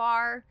from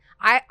afar.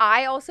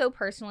 I also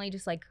personally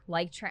just like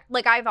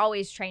I've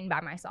always trained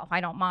by myself.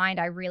 I don't mind.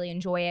 I really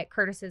enjoy it.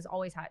 Curtis has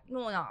always had,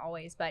 well, not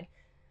always, but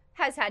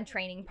has had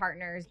training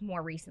partners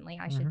more recently,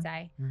 I should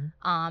say.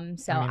 Mm-hmm.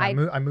 So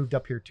I moved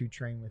up here to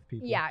train with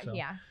people. Yeah, so,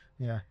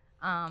 yeah.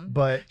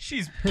 But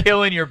she's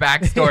killing your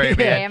backstory,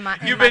 man.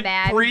 You've been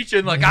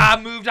preaching like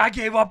I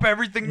gave up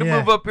everything to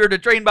move up here to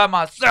train by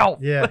myself.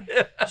 Yeah.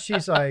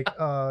 She's like,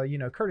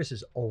 Curtis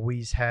has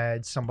always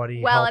had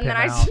somebody. Well, help and then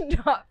him I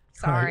stopped.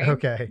 Sorry.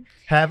 Okay.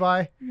 Have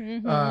I?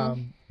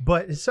 Mm-hmm.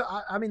 But so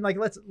I mean, like,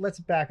 let's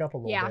back up a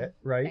little bit,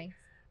 right? Thanks.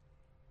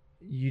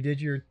 You did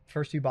your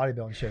first 2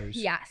 bodybuilding shows.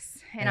 Yes.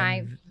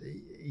 And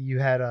you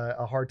had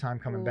a hard time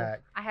coming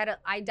back.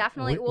 I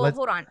definitely,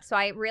 hold on. So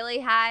I really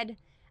had,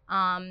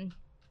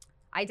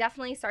 I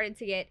definitely started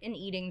to get an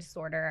eating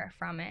disorder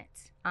from it.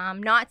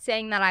 Not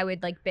saying that I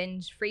would like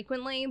binge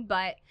frequently,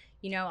 but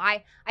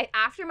I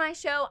after my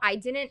show, I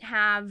didn't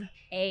have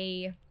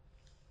a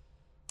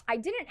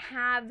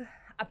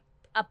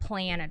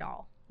plan at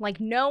all. Like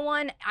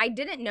I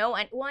didn't know.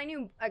 Well, I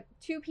knew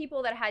 2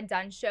 people that had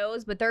done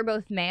shows, but they're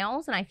both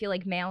males. And I feel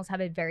like males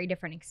have a very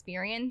different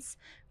experience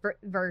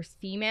versus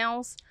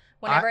females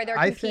whenever they're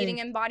competing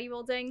in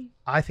bodybuilding.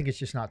 I think it's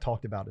just not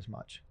talked about as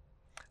much.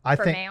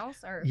 For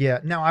males? Or? Yeah.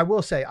 Now, I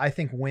will say, I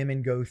think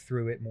women go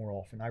through it more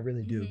often. I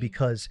really do,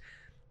 because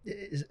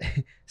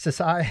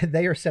society,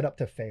 they are set up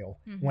to fail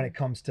when it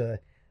comes to,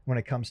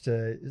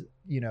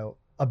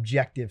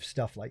 objective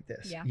stuff like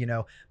this,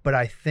 but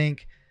I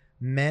think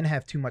men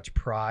have too much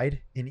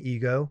pride and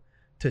ego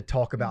to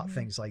talk about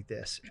things like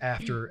this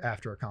after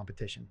a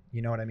competition.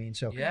 You know what I mean?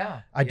 So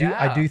I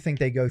do think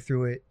they go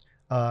through it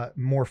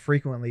more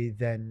frequently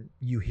than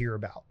you hear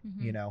about,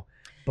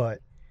 but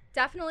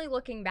definitely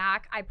looking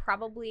back, I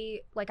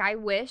probably I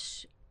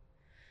wish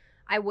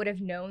I would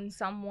have known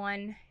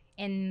someone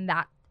in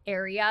that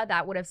area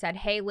that would have said,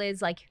 hey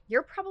Liz, like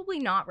you're probably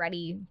not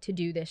ready to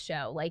do this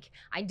show. Like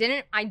I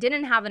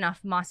didn't have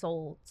enough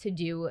muscle to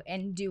do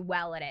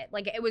well at it.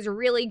 Like it was a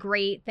really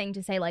great thing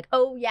to say, like,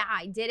 oh yeah,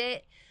 I did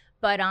it.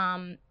 But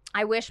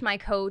I wish my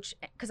coach,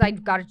 because I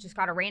just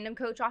got a random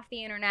coach off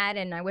the internet,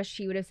 and I wish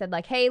she would have said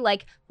like, hey,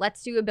 like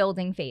let's do a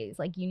building phase.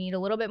 Like you need a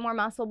little bit more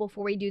muscle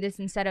before we do this,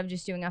 instead of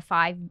just doing a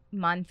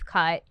 5-month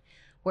cut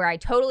where I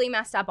totally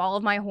messed up all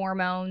of my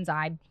hormones.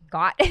 I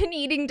got an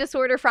eating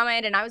disorder from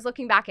it, and I was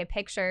looking back at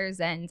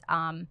pictures, and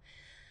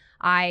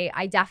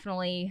I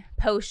definitely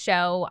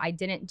post-show, I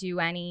didn't do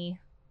any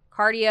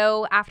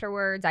cardio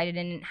afterwards. I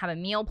didn't have a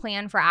meal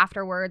plan for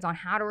afterwards on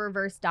how to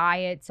reverse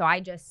diet, so I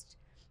just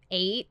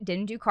ate,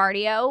 didn't do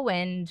cardio,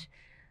 and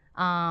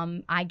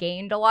I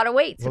gained a lot of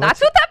weight. So that's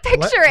what that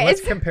picture is.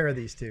 Let's compare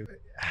these two.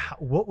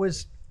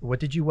 What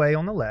did you weigh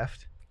on the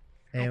left?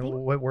 And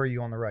what were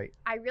you on the right?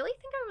 I really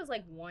think I was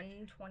like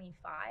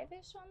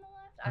 125-ish on the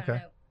left. I don't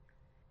know.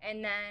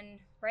 And then,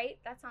 right?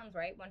 That sounds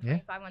right.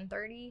 125,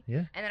 130. Yeah.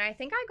 And then I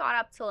think I got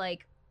up to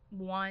like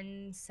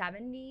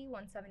 170,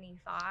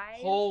 175.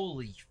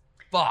 Holy.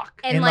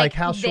 fuck. And like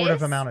how short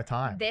of amount of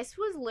time? This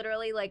was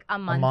literally like a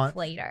month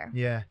later.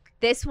 Yeah.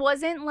 This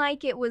wasn't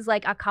like it was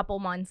like a couple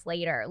months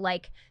later.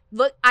 Like,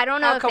 look, I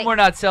don't know. How come we're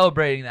not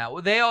celebrating that?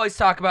 Well, they always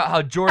talk about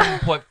how Jordan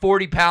put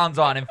 40 pounds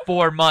on in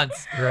 4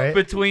 months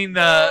between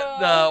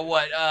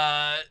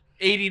the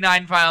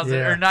 89 finals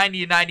or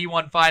 90 and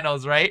 91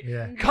 finals, right?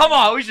 Yeah. Come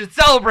on, we should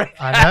celebrate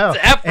that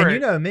effort. And you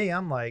know me,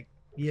 I'm like,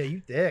 yeah,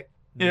 you thick.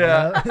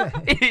 Yeah.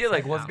 You're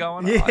like, what's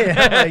going on?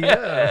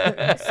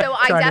 Yeah. So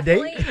I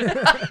definitely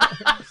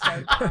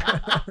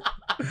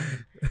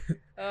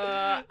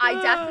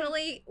I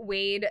definitely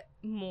weighed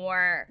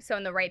more. So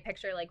in the right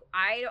picture, like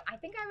I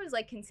think I was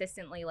like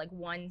consistently like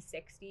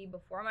 160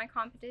 before my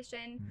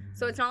competition.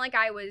 So it's not like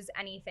I was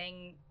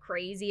anything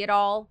crazy at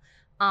all.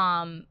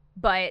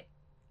 But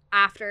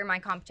after my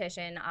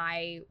competition,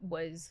 I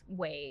was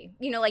way,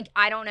 like,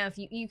 I don't know if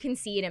you can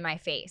see it in my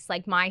face.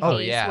 Like my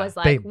face was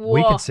like, babe, whoa.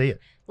 We can see it.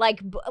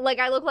 Like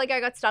I look like I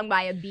got stung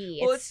by a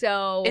bee. Well,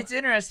 it's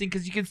interesting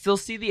because you can still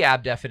see the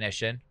ab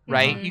definition,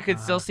 right? You can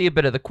still see a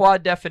bit of the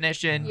quad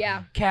definition,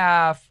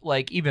 calf,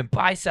 like even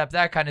bicep,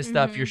 that kind of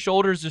stuff. Your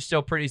shoulders are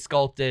still pretty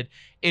sculpted.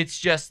 It's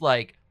just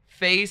like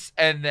face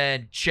and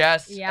then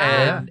chest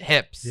and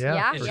hips.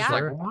 Yeah. It's just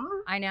like,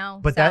 I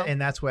know. But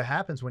that's what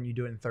happens when you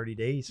do it in 30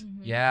 days.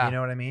 Yeah. You know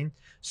what I mean?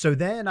 So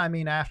then, I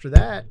mean, after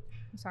that,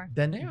 I'm sorry.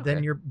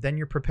 Then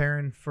you're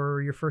preparing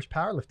for your first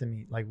powerlifting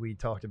meet, like we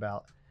talked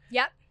about.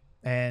 Yep.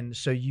 And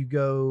so you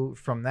go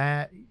from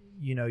that,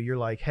 you're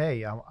like,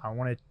 hey, I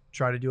want to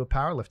try to do a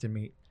powerlifting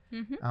meet.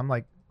 I'm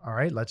like, all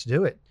right, let's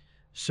do it.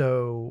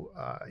 So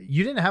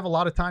you didn't have a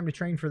lot of time to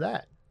train for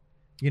that.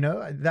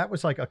 That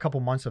was like a couple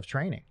months of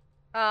training.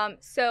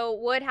 So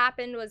what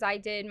happened was I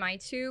did my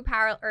 2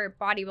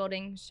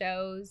 bodybuilding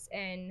shows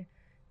in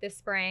the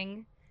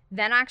spring.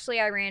 Then actually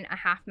I ran a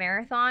half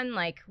marathon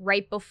like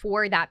right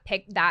before that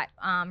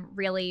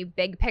really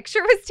big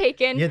picture was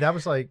taken. Yeah, that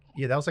was like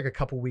a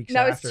couple weeks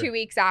after. That was 2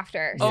 weeks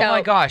after. Oh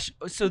my gosh.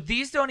 So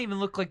these don't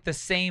even look like the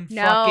same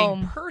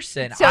fucking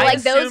person. So I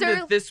assumed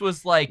that this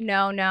was like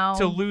no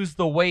to lose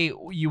the weight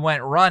you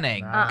went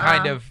running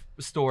kind of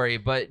story,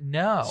 but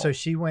no. So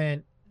she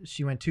went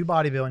 2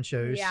 bodybuilding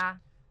shows. Yeah.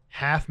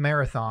 Half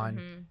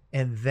marathon,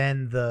 and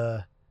then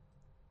that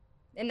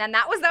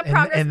was the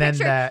progress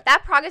picture.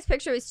 That progress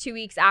picture was 2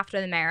 weeks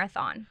after the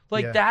marathon.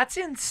 Like that's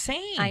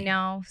insane. I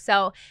know.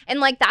 So, and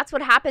like that's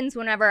what happens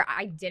whenever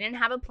I didn't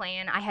have a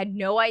plan. I had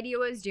no idea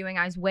what I was doing.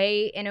 I was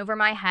way in over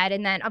my head,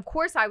 and then of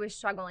course I was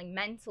struggling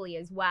mentally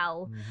as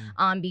well,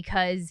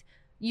 because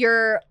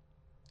your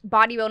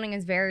bodybuilding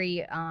is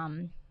very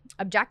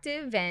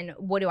objective, and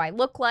what do I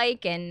look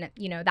like, and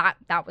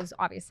that was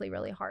obviously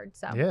really hard.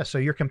 So so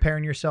you're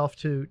comparing yourself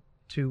to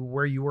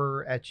where you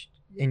were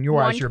in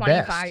your eyes your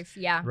best,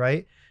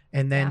 right?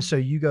 And then so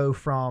you go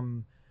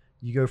from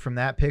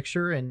that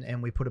picture,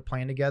 and we put a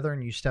plan together,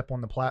 and you step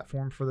on the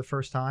platform for the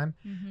first time.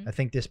 I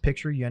think this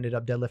picture you ended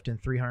up deadlifting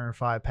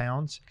 305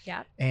 pounds.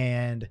 Yeah.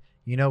 And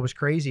what's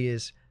crazy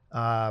is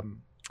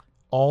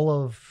all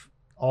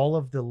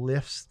of the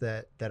lifts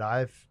that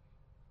I've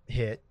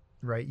hit.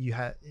 Right,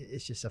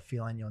 it's just a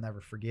feeling you'll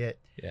never forget.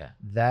 Yeah,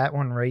 that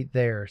one right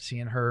there,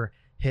 seeing her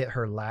hit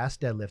her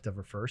last deadlift of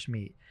her first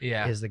meet,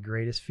 is the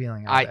greatest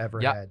feeling I've ever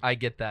had. I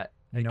get that.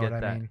 You know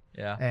what I mean?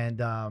 Yeah.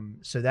 And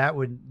so that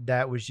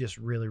was just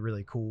really,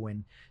 really cool.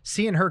 And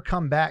seeing her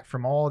come back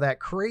from all that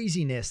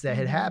craziness that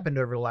had happened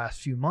over the last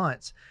few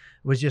months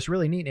was just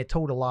really neat. And it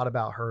told a lot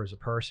about her as a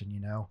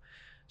person,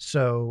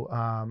 So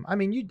I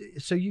mean, you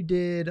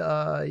did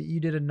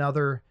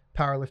another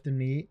powerlifting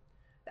meet.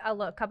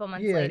 A couple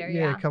months later,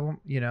 a couple,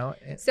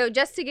 So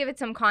just to give it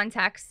some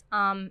context,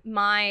 after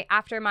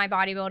my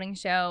bodybuilding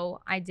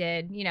show, I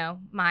did,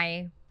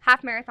 my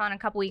half marathon a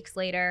couple weeks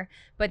later,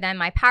 but then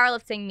my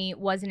powerlifting meet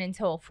wasn't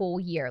until a full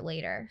year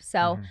later.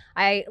 So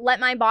I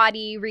let my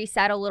body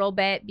reset a little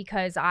bit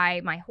because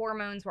my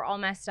hormones were all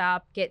messed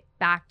up, get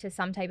back to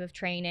some type of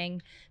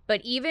training.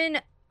 But even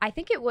I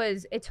think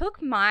it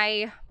took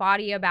my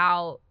body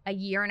about a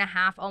year and a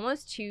half,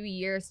 almost 2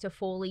 years to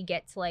fully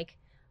get to like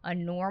a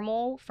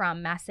normal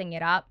from messing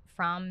it up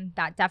from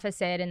that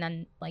deficit and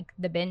then like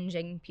the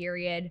binging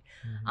period,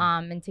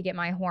 and to get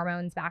my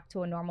hormones back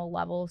to a normal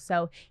level.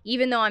 So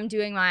even though I'm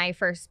doing my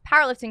first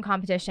powerlifting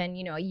competition,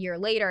 a year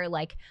later,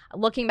 like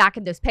looking back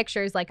at those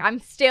pictures, like I'm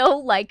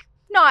still like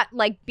not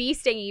like bee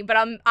stingy, but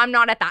I'm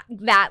not at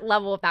that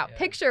level that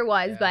picture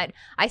was, but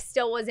I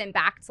still wasn't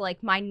back to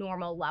like my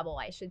normal level,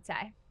 I should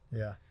say.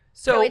 Yeah.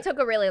 So it took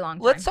a really long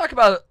time. Let's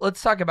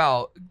talk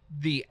about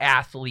the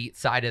athlete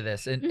side of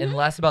this and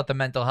less about the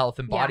mental health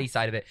and body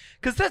side of it,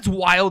 because that's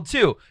wild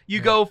too.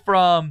 You go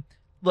from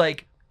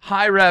like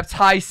high reps,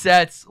 high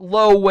sets,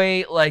 low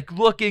weight, like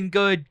looking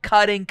good,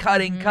 cutting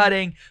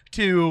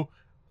to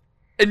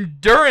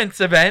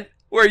endurance event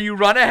where you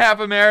run a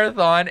half a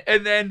marathon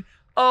and then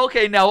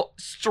now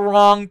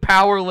strong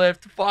power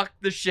lift, fuck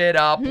the shit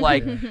up,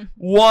 like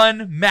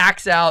one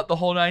max out the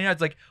whole 9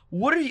 yards. Like,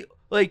 what are you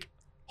like?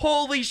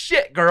 Holy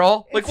shit,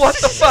 girl. Like, what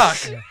the fuck?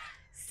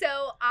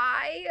 So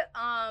I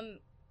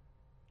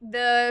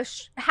the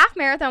half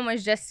marathon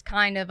was just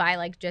kind of, I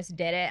like just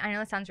did it. I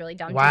know it sounds really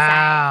dumb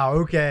wow, to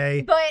say.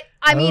 Okay. But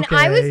I mean, okay.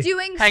 I was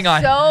doing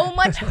so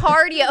much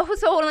cardio.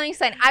 So hold on, let me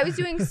explain. I was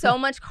doing so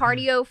much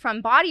cardio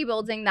from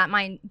bodybuilding that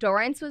my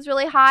endurance was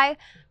really high.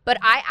 But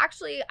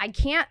I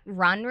can't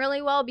run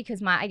really well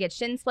because I get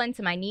shin splints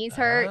and my knees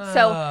hurt. Oh.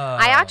 So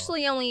I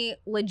actually only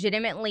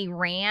legitimately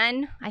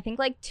ran, I think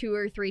like 2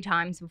 or 3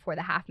 times before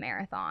the half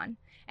marathon.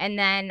 And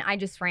then I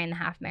just ran the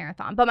half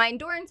marathon. But my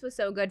endurance was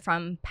so good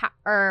from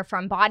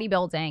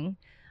bodybuilding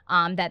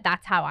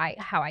that's how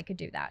I could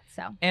do that.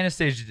 So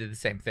Anastasia did the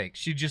same thing.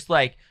 She's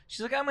like,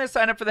 I'm going to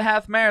sign up for the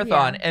half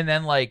marathon. Yeah. And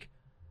then like,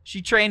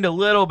 she trained a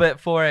little bit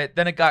for it,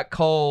 then it got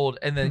cold,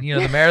 and then,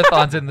 the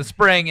marathon's in the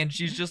spring, and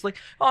she's just like,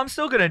 oh, I'm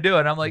still going to do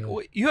it. And I'm like,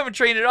 well, you haven't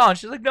trained it on.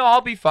 She's like, no, I'll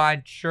be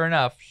fine. Sure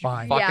enough,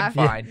 fine.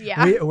 Fine.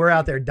 Yeah. We're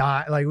out there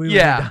dying. Like, we would be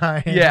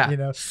dying.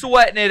 Yeah.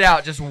 Sweating it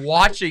out, just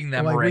watching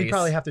them race. We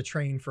probably have to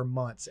train for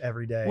months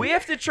every day. We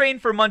have to train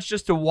for months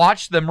just to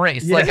watch them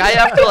race. Yeah. Like, I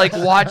have to, like,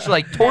 watch,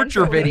 like,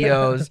 torture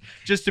videos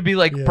just to be,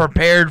 like,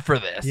 prepared for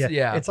this.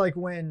 Yeah. It's like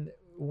when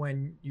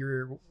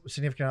your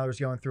significant other's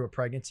going through a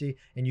pregnancy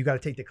and you got to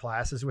take the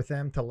classes with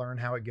them to learn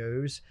how it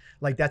goes.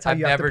 Like that's how I've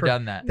you have never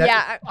done that.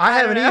 I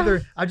haven't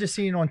either. I've just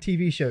seen it on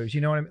TV shows,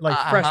 you know what I mean? Like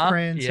Fresh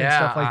Prince and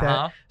stuff like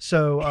that.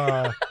 So,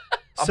 I'm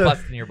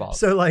busting your balls.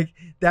 So like,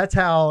 that's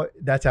how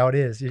it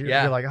is.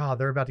 You're like, oh,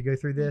 they're about to go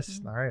through this.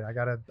 Mm-hmm. All right. I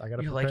gotta You're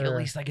prepare. like, at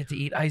least I get to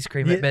eat ice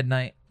cream at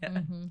midnight.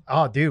 Mm-hmm.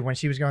 Oh dude, when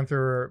she was going through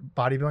her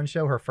bodybuilding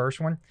show, her first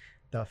one,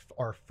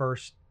 our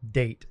first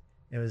date,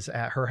 it was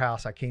at her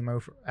house. I came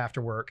over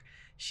after work.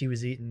 She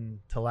was eating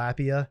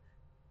tilapia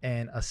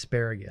and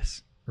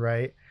asparagus,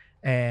 right?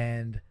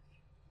 And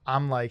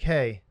I'm like,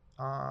 hey,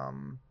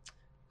 kind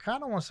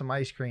of want some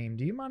ice cream.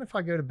 Do you mind if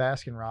I go to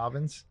Baskin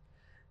Robbins?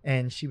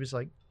 And she was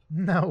like,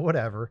 no,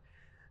 whatever.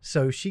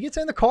 So she gets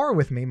in the car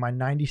with me, my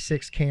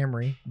 96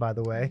 Camry, by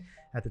the way,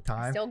 at the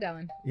time. Still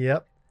going.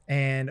 Yep.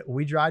 And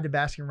we drive to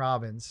Baskin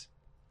Robbins.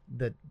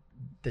 The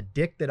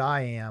dick that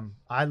I am,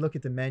 I look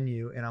at the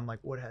menu and I'm like,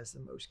 what has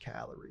the most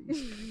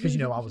calories? Because,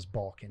 I was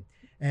bulking.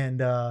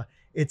 And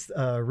it's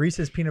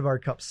Reese's Peanut Butter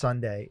Cup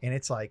Sundae, and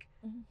it's like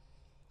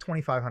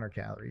 2,500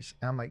 calories.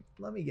 And I'm like,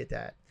 let me get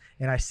that.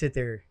 And I sit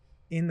there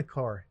in the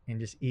car and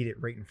just eat it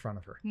right in front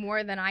of her.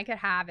 More than I could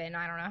have in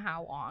I don't know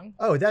how long.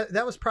 Oh,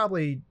 that was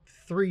probably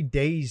 3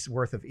 days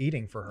worth of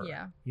eating for her.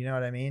 Yeah. You know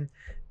what I mean?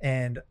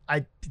 And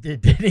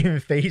it didn't even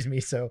faze me,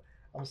 so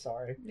I'm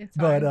sorry. It's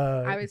fine.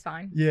 But I was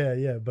fine.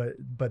 Yeah,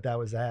 but that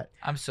was that.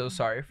 I'm so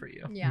sorry for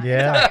you.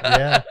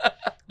 Yeah.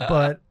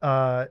 But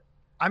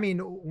I mean,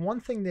 one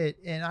thing that,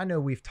 and I know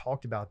we've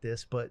talked about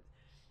this, but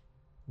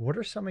what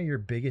are some of your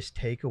biggest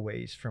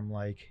takeaways from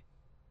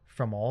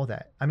all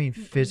that? I mean,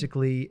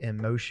 physically,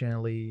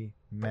 emotionally,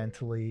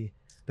 mentally,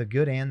 the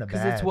good and the bad.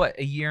 Because it's what,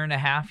 1.5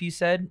 years, you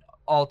said,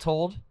 all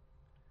told?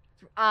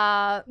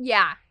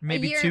 Yeah.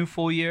 Maybe 2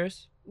 full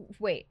years?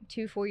 Wait,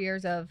 2 full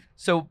years of.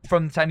 So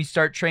from the time you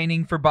start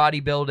training for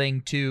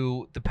bodybuilding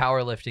to the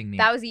powerlifting meet.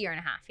 That was 1.5 years,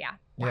 yeah.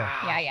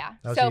 Wow. Yeah.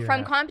 So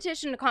from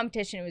competition to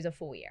competition, it was a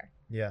full year.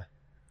 Yeah.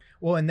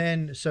 Well, and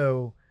then,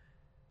 so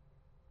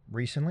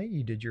recently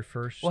you did your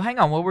first. Well, hang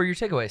on. What were your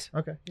takeaways?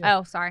 Okay. Yeah.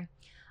 Oh, sorry.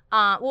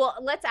 Well,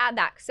 let's add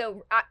that.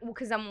 So,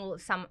 because then we'll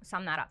sum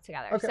that up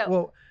together. Okay. So,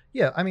 well,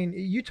 yeah. I mean,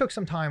 you took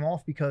some time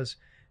off because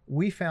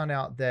we found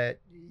out that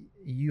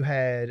you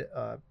had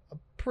a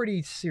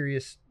pretty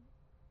serious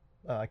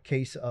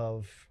case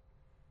of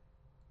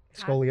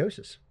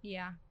scoliosis.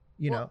 Yeah.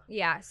 You know.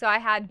 Yeah. So I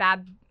had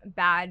bad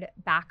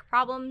back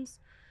problems.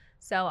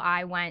 So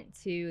I went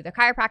to the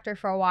chiropractor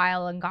for a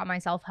while and got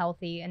myself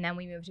healthy. And then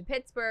we moved to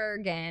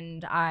Pittsburgh,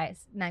 and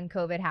then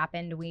COVID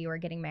happened. We were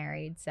getting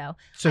married. So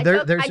I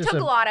took a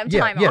lot of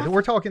time off. Yeah,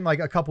 we're talking like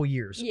a couple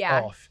years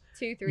off.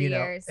 2-3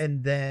 years.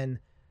 And then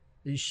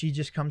she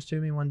just comes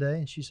to me one day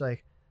and she's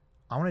like,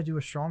 I want to do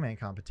a strongman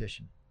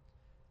competition.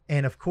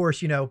 And of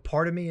course,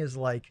 part of me is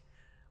like,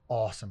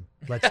 awesome,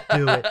 let's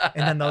do it.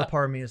 And then the other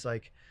part of me is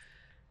like,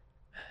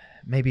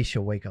 maybe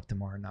she'll wake up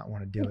tomorrow and not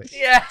want to do it.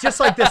 Yeah. Just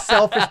like this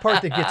selfish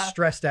part that gets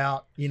stressed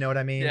out. You know what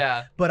I mean?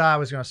 Yeah. But I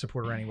was going to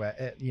support her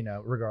anyway,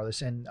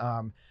 regardless. And,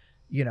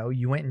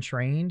 you went and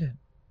trained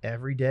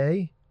every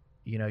day.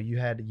 You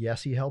had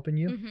Yessie helping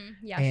you. Mm-hmm.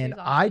 Yeah, and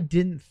awesome. I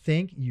didn't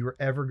think you were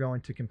ever going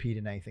to compete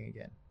in anything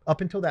again.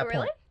 Up until that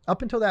point.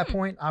 Up until that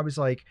point, I was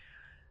like,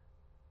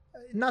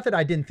 not that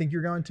I didn't think you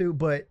were going to,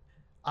 but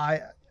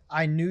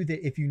I knew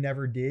that if you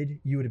never did,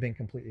 you would have been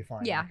completely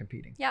fine with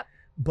competing. Yep.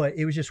 But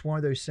it was just one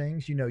of those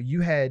things, you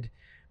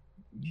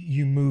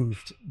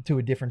moved to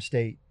a different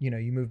state,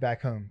 you moved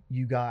back home,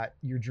 you got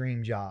your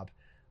dream job.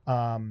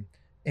 And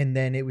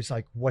then it was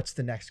like, what's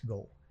the next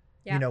goal?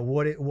 Yeah.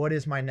 What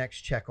is my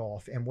next check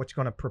off, and what's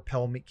going to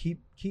propel me,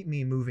 keep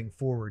me moving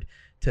forward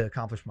to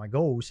accomplish my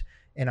goals.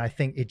 And I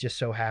think it just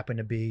so happened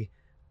to be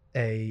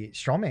a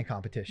strongman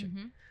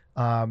competition.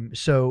 Mm-hmm.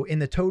 So in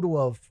the total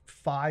of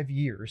 5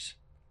 years,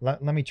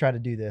 let me try to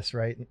do this,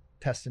 right?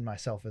 Testing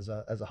myself as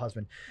a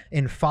husband.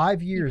 In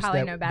 5 years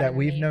that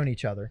we've known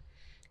each other,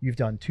 you've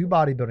done 2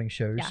 bodybuilding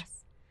shows,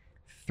 yes,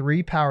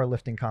 3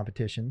 powerlifting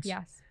competitions,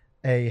 yes,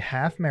 a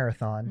half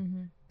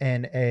marathon,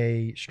 and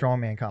a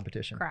strongman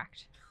competition.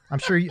 Correct. I'm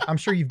sure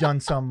you've done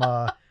some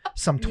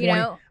 20.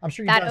 I'm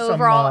sure you've that done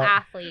overall some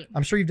athlete.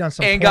 I'm sure you've done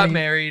some. And 20, got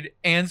married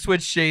and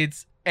switched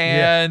shades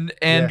and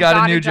Yeah.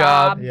 got a new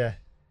job. Yeah.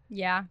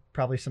 Yeah.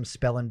 Probably some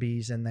spelling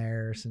bees in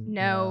there. Some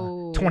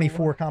No.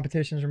 24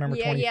 competitions. Remember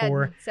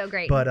 24? Yeah. So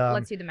great. But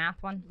let's do the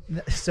math one.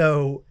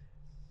 So,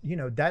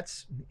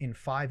 that's in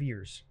 5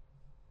 years.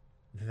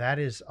 That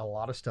is a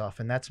lot of stuff,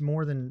 and that's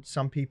more than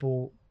some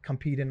people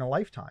compete in a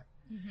lifetime.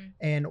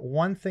 And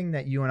one thing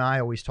that you and I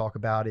always talk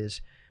about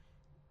is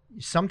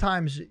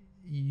sometimes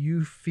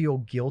you feel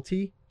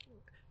guilty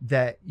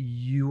that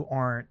you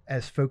aren't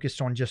as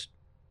focused on just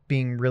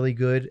being really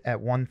good at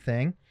one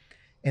thing.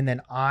 And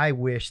then I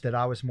wish that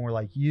I was more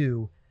like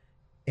you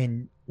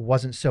and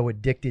wasn't so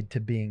addicted to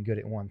being good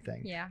at one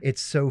thing. Yeah.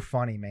 It's so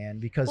funny, man,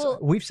 because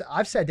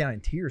I've sat down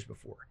in tears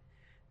before,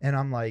 and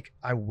I'm like,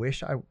 I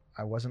wish I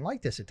wasn't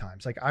like this at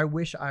times. Like, I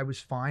wish I was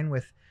fine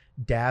with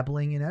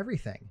dabbling in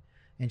everything.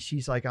 And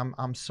she's like,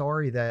 I'm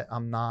sorry that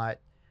I'm not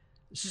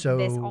so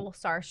this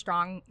all-star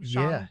strong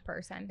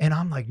person. And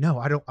I'm like, no,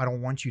 I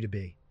don't want you to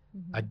be.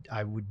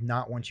 I would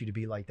not want you to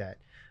be like that.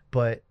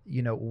 But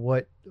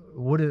what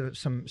are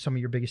some of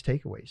your biggest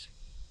takeaways?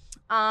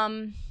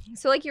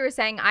 So like you were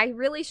saying, I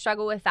really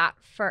struggled with that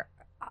for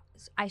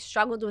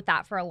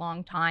a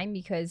long time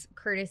because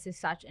Curtis is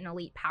such an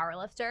elite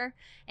powerlifter,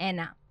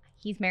 and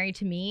he's married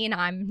to me, and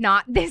I'm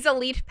not this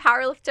elite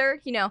powerlifter.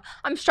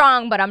 I'm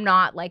strong, but I'm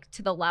not like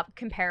to the level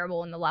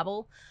comparable in the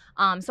level.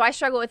 So I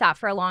struggled with that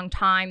for a long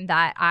time,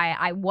 that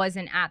I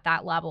wasn't at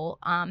that level.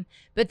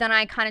 But then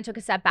I kind of took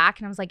a step back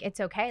and I was like,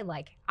 it's okay.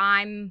 Like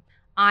I'm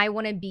not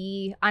going to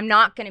be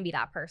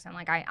that person.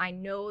 Like I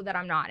know that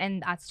I'm not,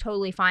 and that's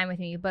totally fine with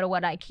me. But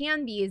what I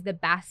can be is the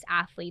best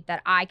athlete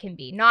that I can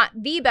be. Not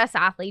the best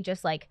athlete,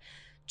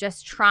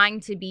 just trying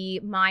to be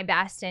my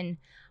best. And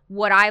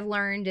what I've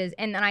learned is,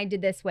 and then I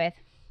did this with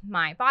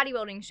my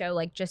bodybuilding show,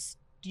 like just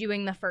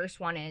doing the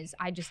first one, is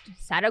I just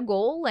set a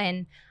goal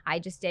and I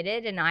just did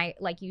it. And I,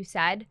 like you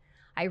said,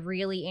 I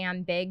really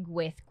am big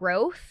with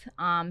growth.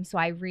 So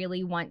I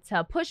really want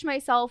to push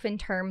myself in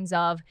terms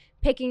of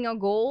picking a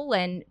goal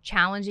and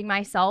challenging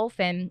myself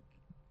and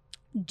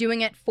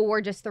doing it for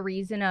just the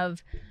reason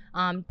of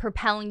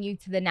propelling you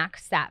to the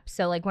next step.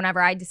 So like whenever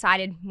I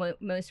decided my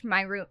most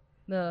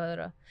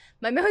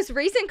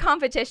recent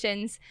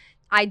competitions,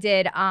 I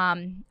did a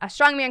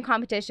strongman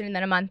competition, and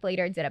then a month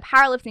later did a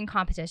powerlifting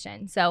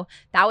competition. So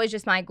that was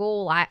just my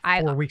goal.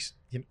 4 weeks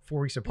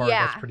apart.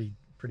 Yeah. That's pretty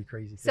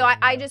crazy. So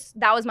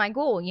that was my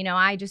goal.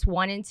 I just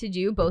wanted to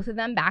do both of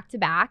them back to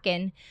back.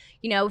 And,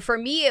 for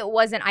me,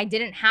 I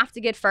didn't have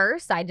to get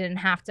first. I didn't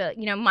have to,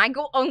 my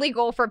only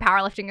goal for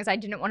powerlifting is I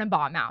didn't want to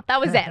bomb out. That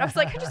was it. I was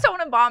like, I just don't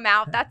want to bomb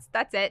out.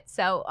 That's it.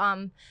 So,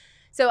 I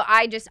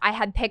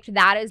had picked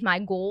that as my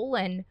goal.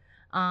 And,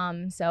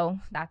 so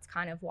that's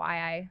kind of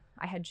why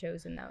I had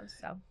chosen those.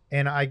 So,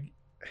 and I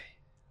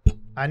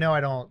know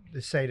I don't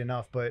say it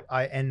enough, but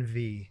I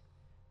envy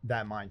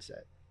that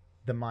mindset,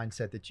 the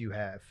mindset that you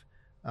have,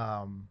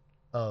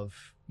 of,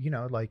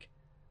 like,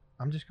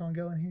 I'm just going to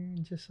go in here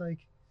and just like,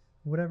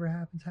 whatever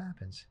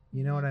happens.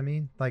 You know what I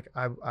mean? Like,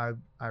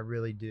 I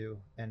really do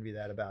envy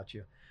that about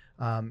you.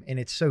 And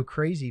it's so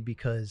crazy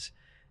because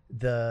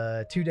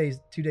the 2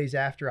 days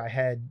after I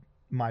had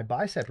my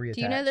bicep reattached.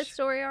 Do you know this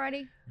story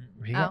already?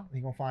 He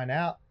gonna find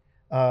out.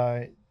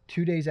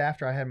 2 days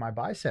after I had my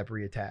bicep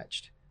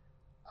reattached,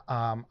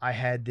 I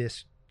had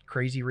this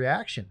crazy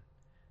reaction,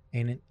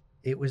 and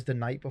it was the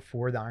night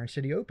before the Iron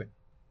City Open.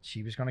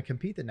 She was going to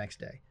compete the next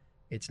day.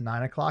 It's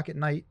 9:00 at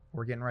night.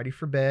 We're getting ready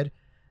for bed,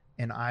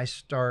 and I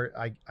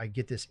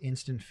get this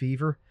instant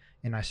fever,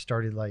 and I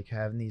started like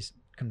having these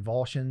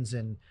convulsions,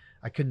 and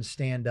I couldn't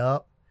stand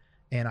up,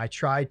 and I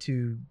tried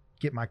to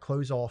get my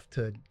clothes off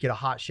to get a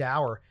hot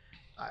shower.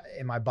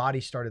 And my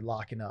body started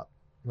locking up.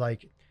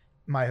 Like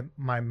my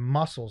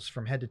muscles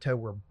from head to toe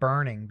were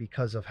burning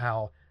because of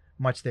how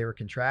much they were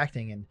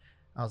contracting. And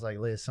I was like,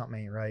 Liz, something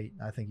ain't right.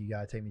 I think you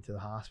got to take me to the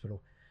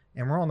hospital.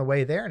 And we're on the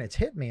way there, and it's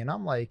hit me. And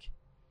I'm like,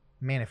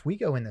 man, if we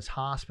go in this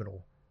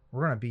hospital,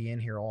 we're going to be in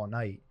here all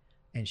night,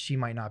 and she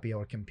might not be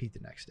able to compete the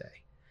next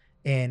day.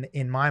 And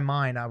in my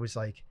mind, I was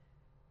like,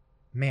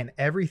 man,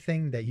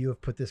 everything that you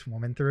have put this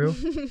woman through,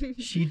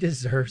 she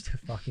deserves to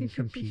fucking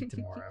compete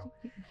tomorrow.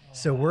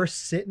 So we're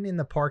sitting in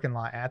the parking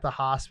lot at the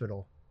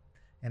hospital,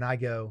 and I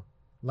go,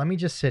 let me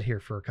just sit here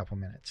for a couple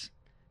minutes.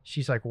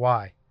 She's like,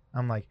 why?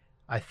 I'm like,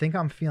 I think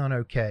I'm feeling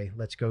okay.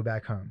 Let's go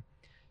back home.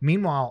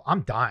 Meanwhile,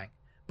 I'm dying,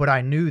 but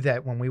I knew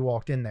that when we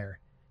walked in there,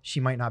 she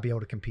might not be able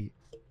to compete.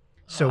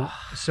 So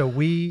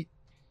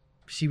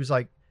she was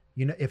like,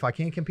 if I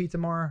can't compete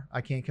tomorrow,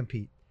 I can't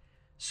compete.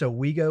 So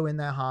we go in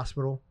that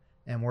hospital,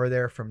 and we're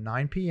there from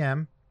 9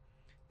 p.m.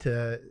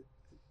 to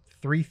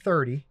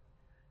 3:30.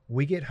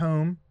 We get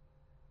home,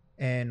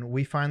 and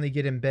we finally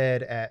get in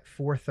bed at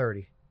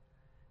 4:30.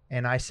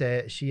 And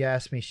she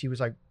asked me, she was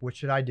like, what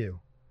should I do?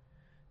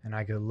 And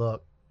I go,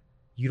 look,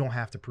 you don't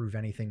have to prove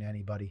anything to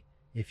anybody.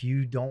 If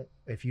you don't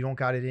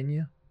got it in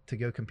you to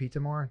go compete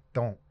tomorrow,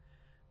 don't.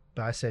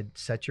 But I said,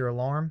 set your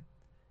alarm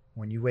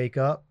when you wake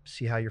up,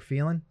 see how you're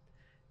feeling.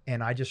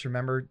 And I just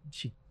remember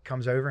she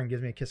comes over and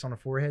gives me a kiss on the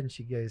forehead, and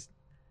she goes,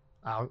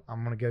 I'm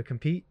going to go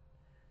compete.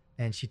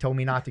 And she told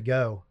me not to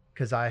go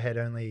because I had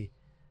only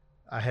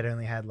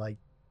had like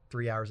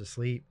 3 hours of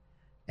sleep.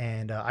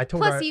 And I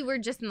told her. Plus, you were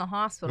just in the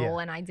hospital,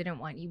 and I didn't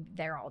want you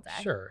there all day.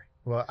 Sure.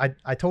 Well,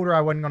 I told her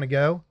I wasn't going to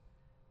go,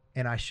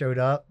 and I showed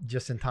up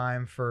just in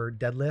time for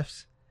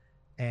deadlifts,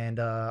 and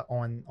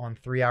on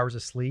 3 hours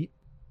of sleep.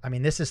 I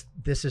mean, this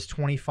is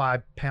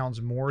 25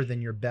 pounds more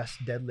than your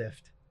best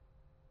deadlift.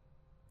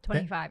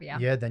 25, yeah.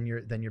 Yeah, than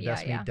your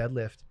best meet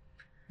deadlift.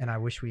 And I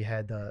wish we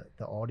had the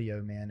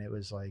audio, man. It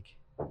was like,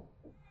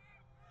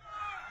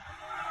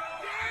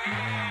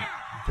 I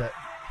mean,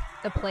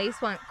 the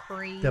place went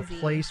crazy. The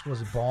place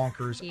was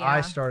bonkers. Yeah.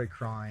 I started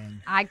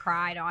crying. I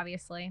cried,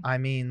 obviously. I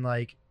mean,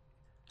 like,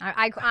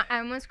 I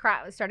almost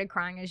started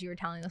crying as you were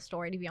telling the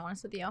story, to be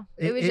honest with you.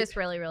 It was just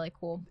really, really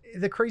cool.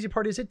 The crazy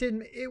part is it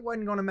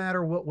wasn't going to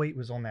matter what weight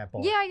was on that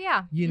bar.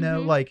 Yeah. You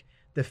know, like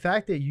the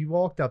fact that you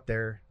walked up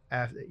there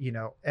after, you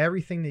know,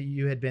 everything that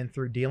you had been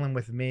through dealing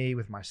with me,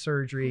 with my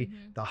surgery,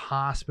 the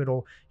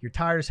hospital, you're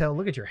tired as hell.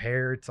 Look at your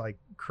hair. It's like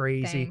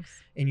crazy. Thanks.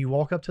 And you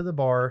walk up to the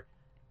bar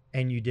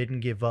and you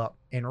didn't give up.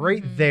 And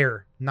right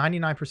there,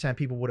 99%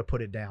 people would have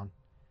put it down.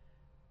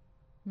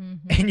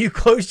 And you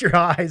closed your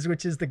eyes,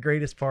 which is the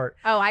greatest part.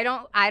 Oh, I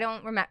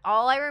don't remember.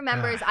 All I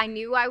remember is I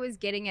knew I was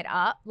getting it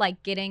up,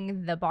 like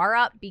getting the bar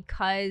up,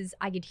 because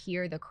I could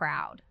hear the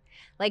crowd.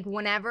 Like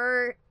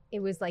whenever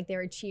it was like they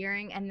were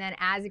cheering, and then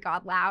as it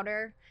got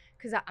louder,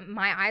 because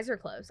my eyes are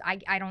closed,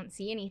 I don't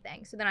see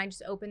anything. So then I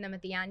just opened them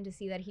at the end to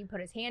see that he put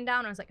his hand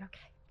down. I was like,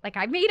 okay, like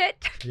I made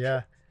it.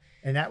 Yeah.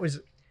 And that was,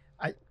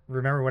 I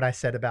remember what I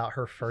said about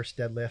her first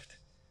deadlift.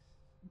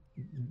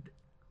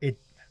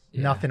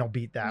 Nothing will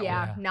beat that one.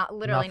 Yeah, not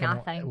literally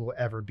nothing. Will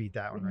ever beat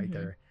that one right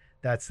there.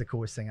 That's the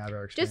coolest thing I've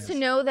ever experienced. Just to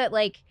know that,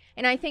 like,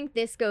 and I think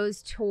this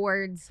goes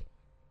towards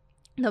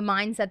the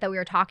mindset that we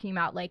were talking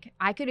about. Like,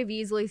 I could have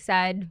easily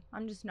said,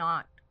 I'm just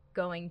not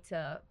going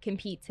to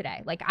compete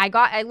today. Like,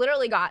 I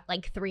literally got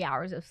like 3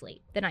 hours of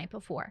sleep the night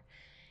before,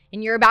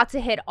 and you're about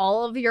to hit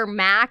all of your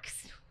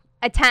max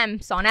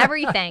attempts on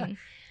everything.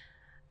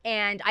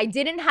 And I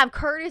didn't have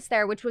Curtis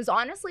there, which was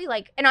honestly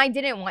like, and I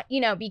didn't want, you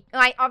know,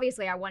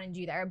 obviously I wanted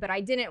you there, but I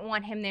didn't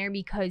want him there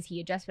because he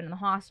had just been in the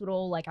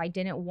hospital. Like, I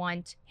didn't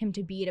want him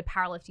to be at a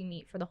powerlifting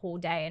meet for the whole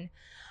day. And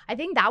I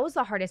think that was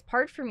the hardest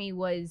part for me,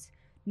 was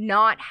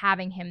not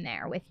having him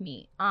there with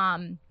me.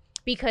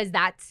 Because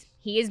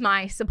he is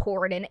my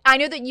support. And I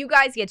know that you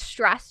guys get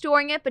stressed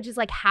during it, but just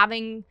like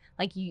having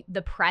like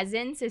the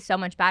presence is so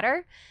much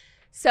better.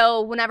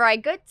 So whenever I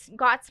got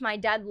to my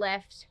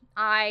deadlift,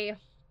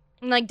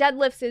 like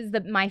deadlifts is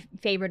my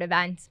favorite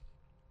event.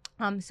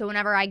 So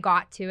whenever I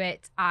got to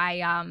it,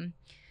 I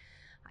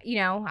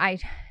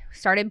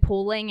started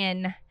pulling,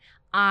 and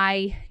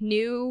I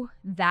knew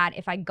that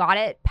if I got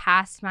it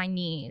past my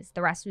knees,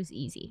 the rest was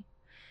easy.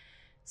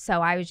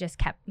 So I was just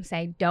kept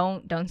saying,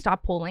 don't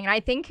stop pulling. And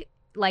I think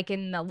like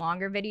in the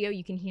longer video,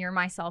 you can hear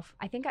myself.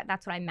 I think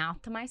that's what I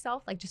mouthed to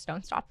myself, like, just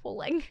don't stop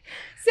pulling.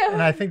 So,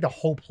 and I think the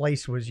whole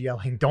place was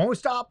yelling, don't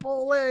stop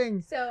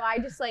pulling. So I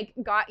just like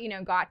got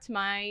to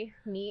my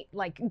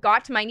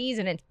knees,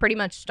 and it pretty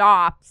much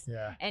stopped.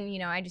 Yeah.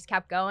 And, I just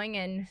kept going.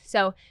 And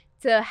so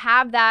to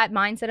have that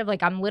mindset of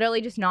like, I'm literally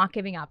just not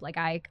giving up. Like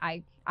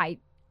I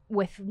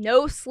with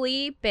no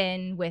sleep,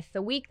 and with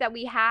the week that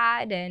we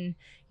had, and,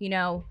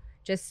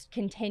 just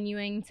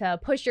continuing to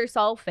push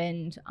yourself.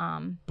 And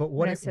but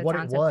what it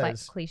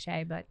was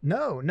cliche, but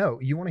no,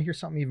 you want to hear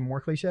something even more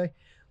cliche?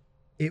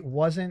 It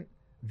wasn't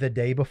the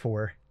day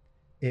before.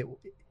 It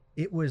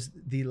was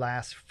the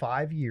last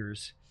 5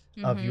 years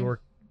of your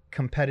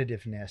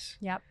competitiveness.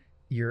 Yep.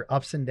 Your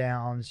ups and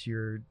downs,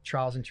 your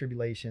trials and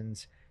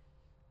tribulations.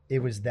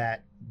 It was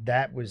that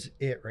was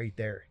it right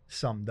there,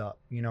 summed up.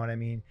 You know what I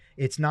mean?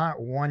 It's not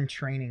one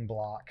training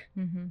block.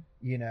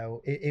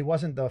 It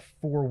wasn't the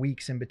 4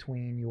 weeks in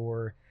between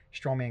your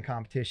strongman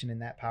competition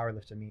and that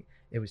powerlifting meet.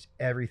 It was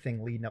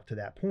everything leading up to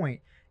that point.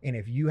 And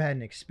if you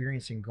hadn't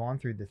experienced and gone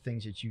through the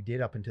things that you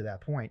did up until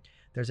that point,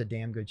 there's a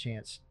damn good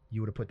chance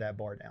you would have put that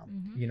bar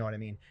down. You know what I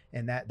mean?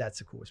 And that's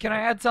the coolest part. Can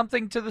I add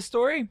something to the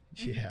story?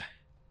 Yeah.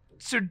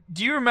 So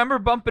do you remember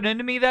bumping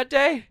into me that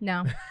day?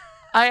 No.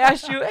 I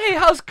asked you, hey,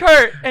 how's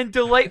Kurt? And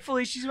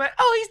delightfully, she went,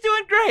 oh, he's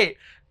doing great.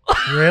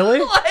 Really?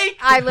 Like,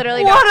 I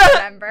literally don't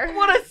remember.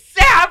 What a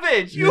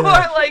savage. You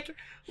are like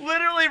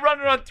literally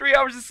running on 3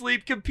 hours of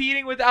sleep,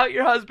 competing without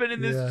your husband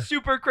in this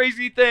super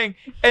crazy thing.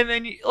 And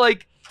then,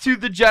 like, to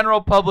the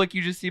general public,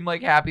 you just seem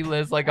like happy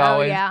Liz, like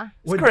always. Yeah.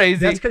 It's crazy.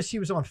 That's because she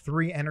was on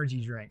 3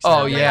 energy drinks.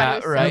 Oh, yeah,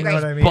 right. You know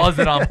what I mean?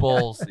 Buzzing on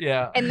bulls.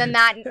 Yeah. And then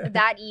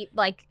that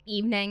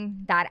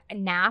evening, that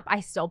nap, I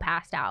still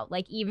passed out.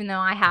 Like, even though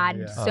I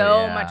had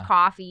so much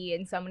coffee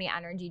and so many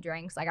energy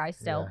drinks, like I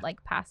still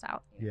like passed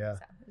out. Yeah.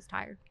 So I was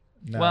tired.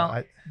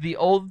 No, the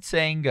old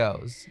saying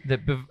goes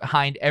that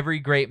behind every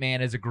great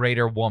man is a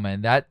greater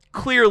woman. That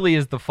clearly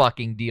is the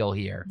fucking deal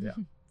here. Yeah.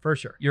 For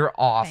sure. You're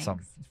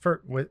awesome.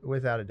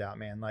 Without a doubt,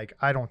 man. Like,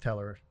 I don't tell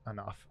her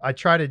enough. I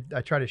try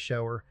to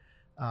show her.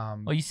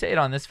 Well, you say it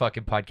on this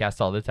fucking podcast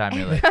all the time.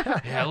 You're like,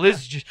 yeah,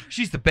 Liz,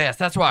 she's the best.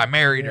 That's why I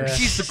married her.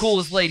 She's the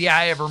coolest lady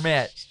I ever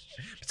met.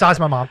 Besides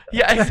my mom.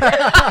 Yeah. Throw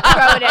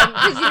it in.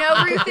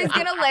 Because Ruth is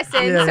going to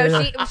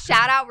listen. She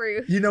shout out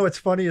Ruth. What's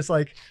funny is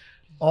like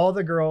all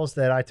the girls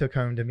that I took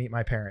home to meet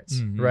my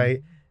parents,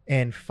 right?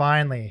 And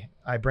finally,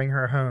 I bring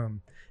her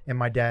home and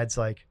my dad's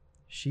like,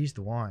 she's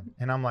the one.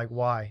 And I'm like,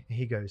 why? And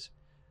he goes,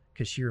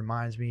 because she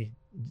reminds me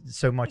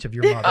so much of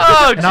your mother.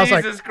 Oh, and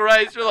Jesus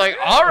Christ. You're like,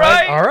 all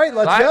right,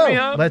 let's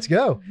go. Let's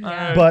go.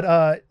 Yeah.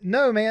 But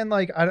no, man,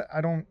 like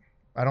I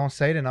don't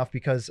say it enough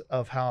because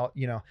of how,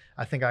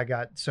 I think I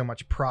got so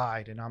much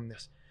pride and I'm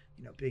this,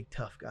 big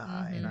tough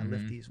guy and I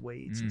lift these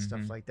weights and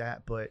stuff like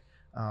that. But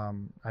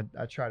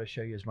I try to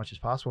show you as much as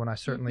possible. And I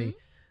certainly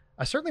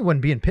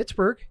wouldn't be in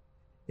Pittsburgh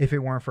if it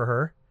weren't for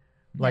her.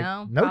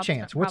 Like no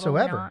chance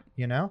whatsoever,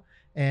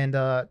 And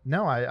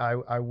no,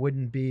 I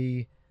wouldn't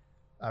be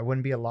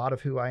a lot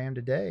of who I am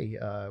today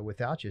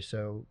without you.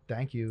 So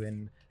thank you.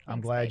 And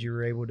I'm glad you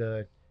were able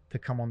to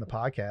come on the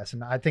podcast.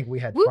 And I think we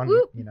had fun,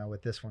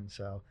 with this one.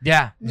 So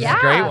yeah, it's a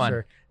great one.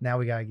 Sure. Now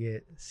we got to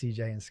get CJ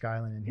and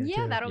Skyland in here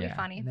too. Yeah, that'll be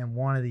funny. And then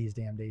one of these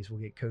damn days we'll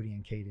get Cody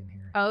and Kate in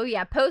here. Oh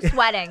yeah, post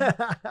wedding.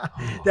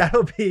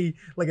 That'll be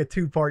like a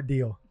 2-part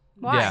deal.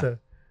 Why? Yeah. So,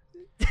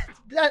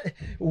 that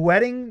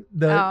wedding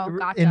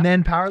gotcha. And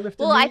then powerlifting.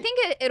 Well, I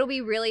think it'll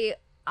be really.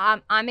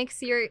 I'm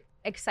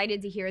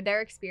excited to hear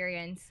their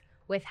experience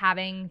with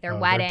having their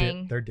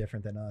wedding. They're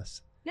different than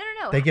us.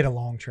 No. They get a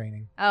long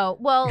training. Oh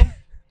well.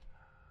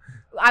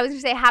 I was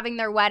gonna say having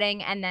their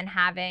wedding and then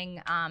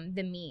having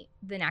the meet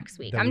the next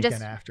week. I'm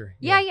just after.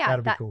 Yeah.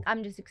 That'll be cool.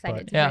 I'm just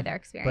excited to hear their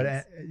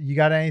experience. But you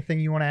got anything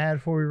you want to add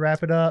before we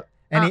wrap it up?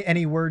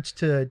 Any words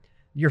to?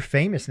 You're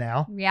famous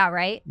now. Yeah.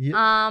 Right.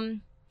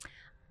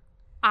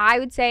 I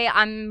would say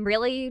I'm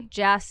really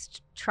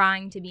just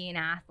trying to be an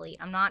athlete.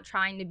 I'm not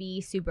trying to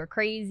be super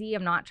crazy.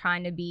 I'm not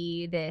trying to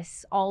be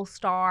this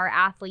all-star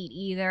athlete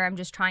either. I'm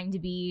just trying to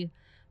be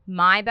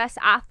my best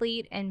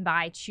athlete, and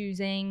by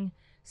choosing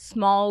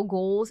small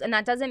goals, and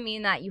that doesn't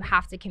mean that you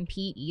have to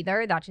compete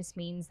either. That just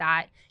means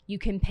that you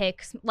can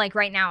pick, like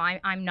right now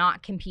I'm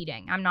not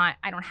competing. I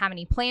don't have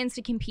any plans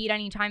to compete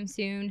anytime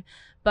soon,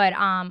 but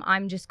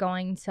I'm just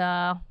going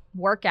to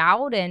work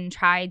out and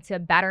try to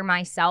better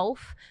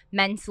myself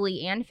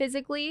mentally and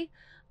physically,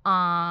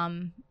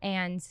 and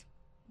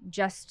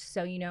just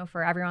so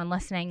for everyone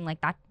listening, like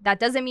that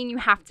doesn't mean you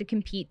have to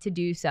compete to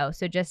do so.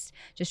 So just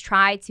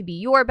try to be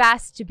your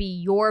best, to be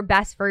your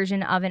best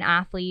version of an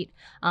athlete,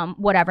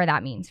 whatever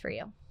that means for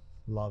you.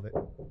 Love it.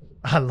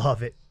 I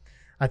love it.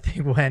 I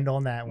think we'll end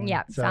on that one.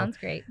 Yeah, so, sounds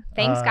great.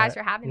 Thanks guys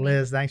for having me.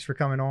 Liz, thanks for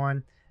coming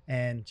on.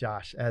 And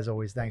Josh, as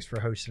always, thanks for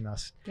hosting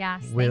us.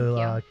 Yes,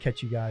 we'll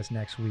catch you guys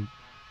next week.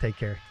 Take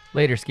care.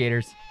 Later,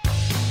 skaters.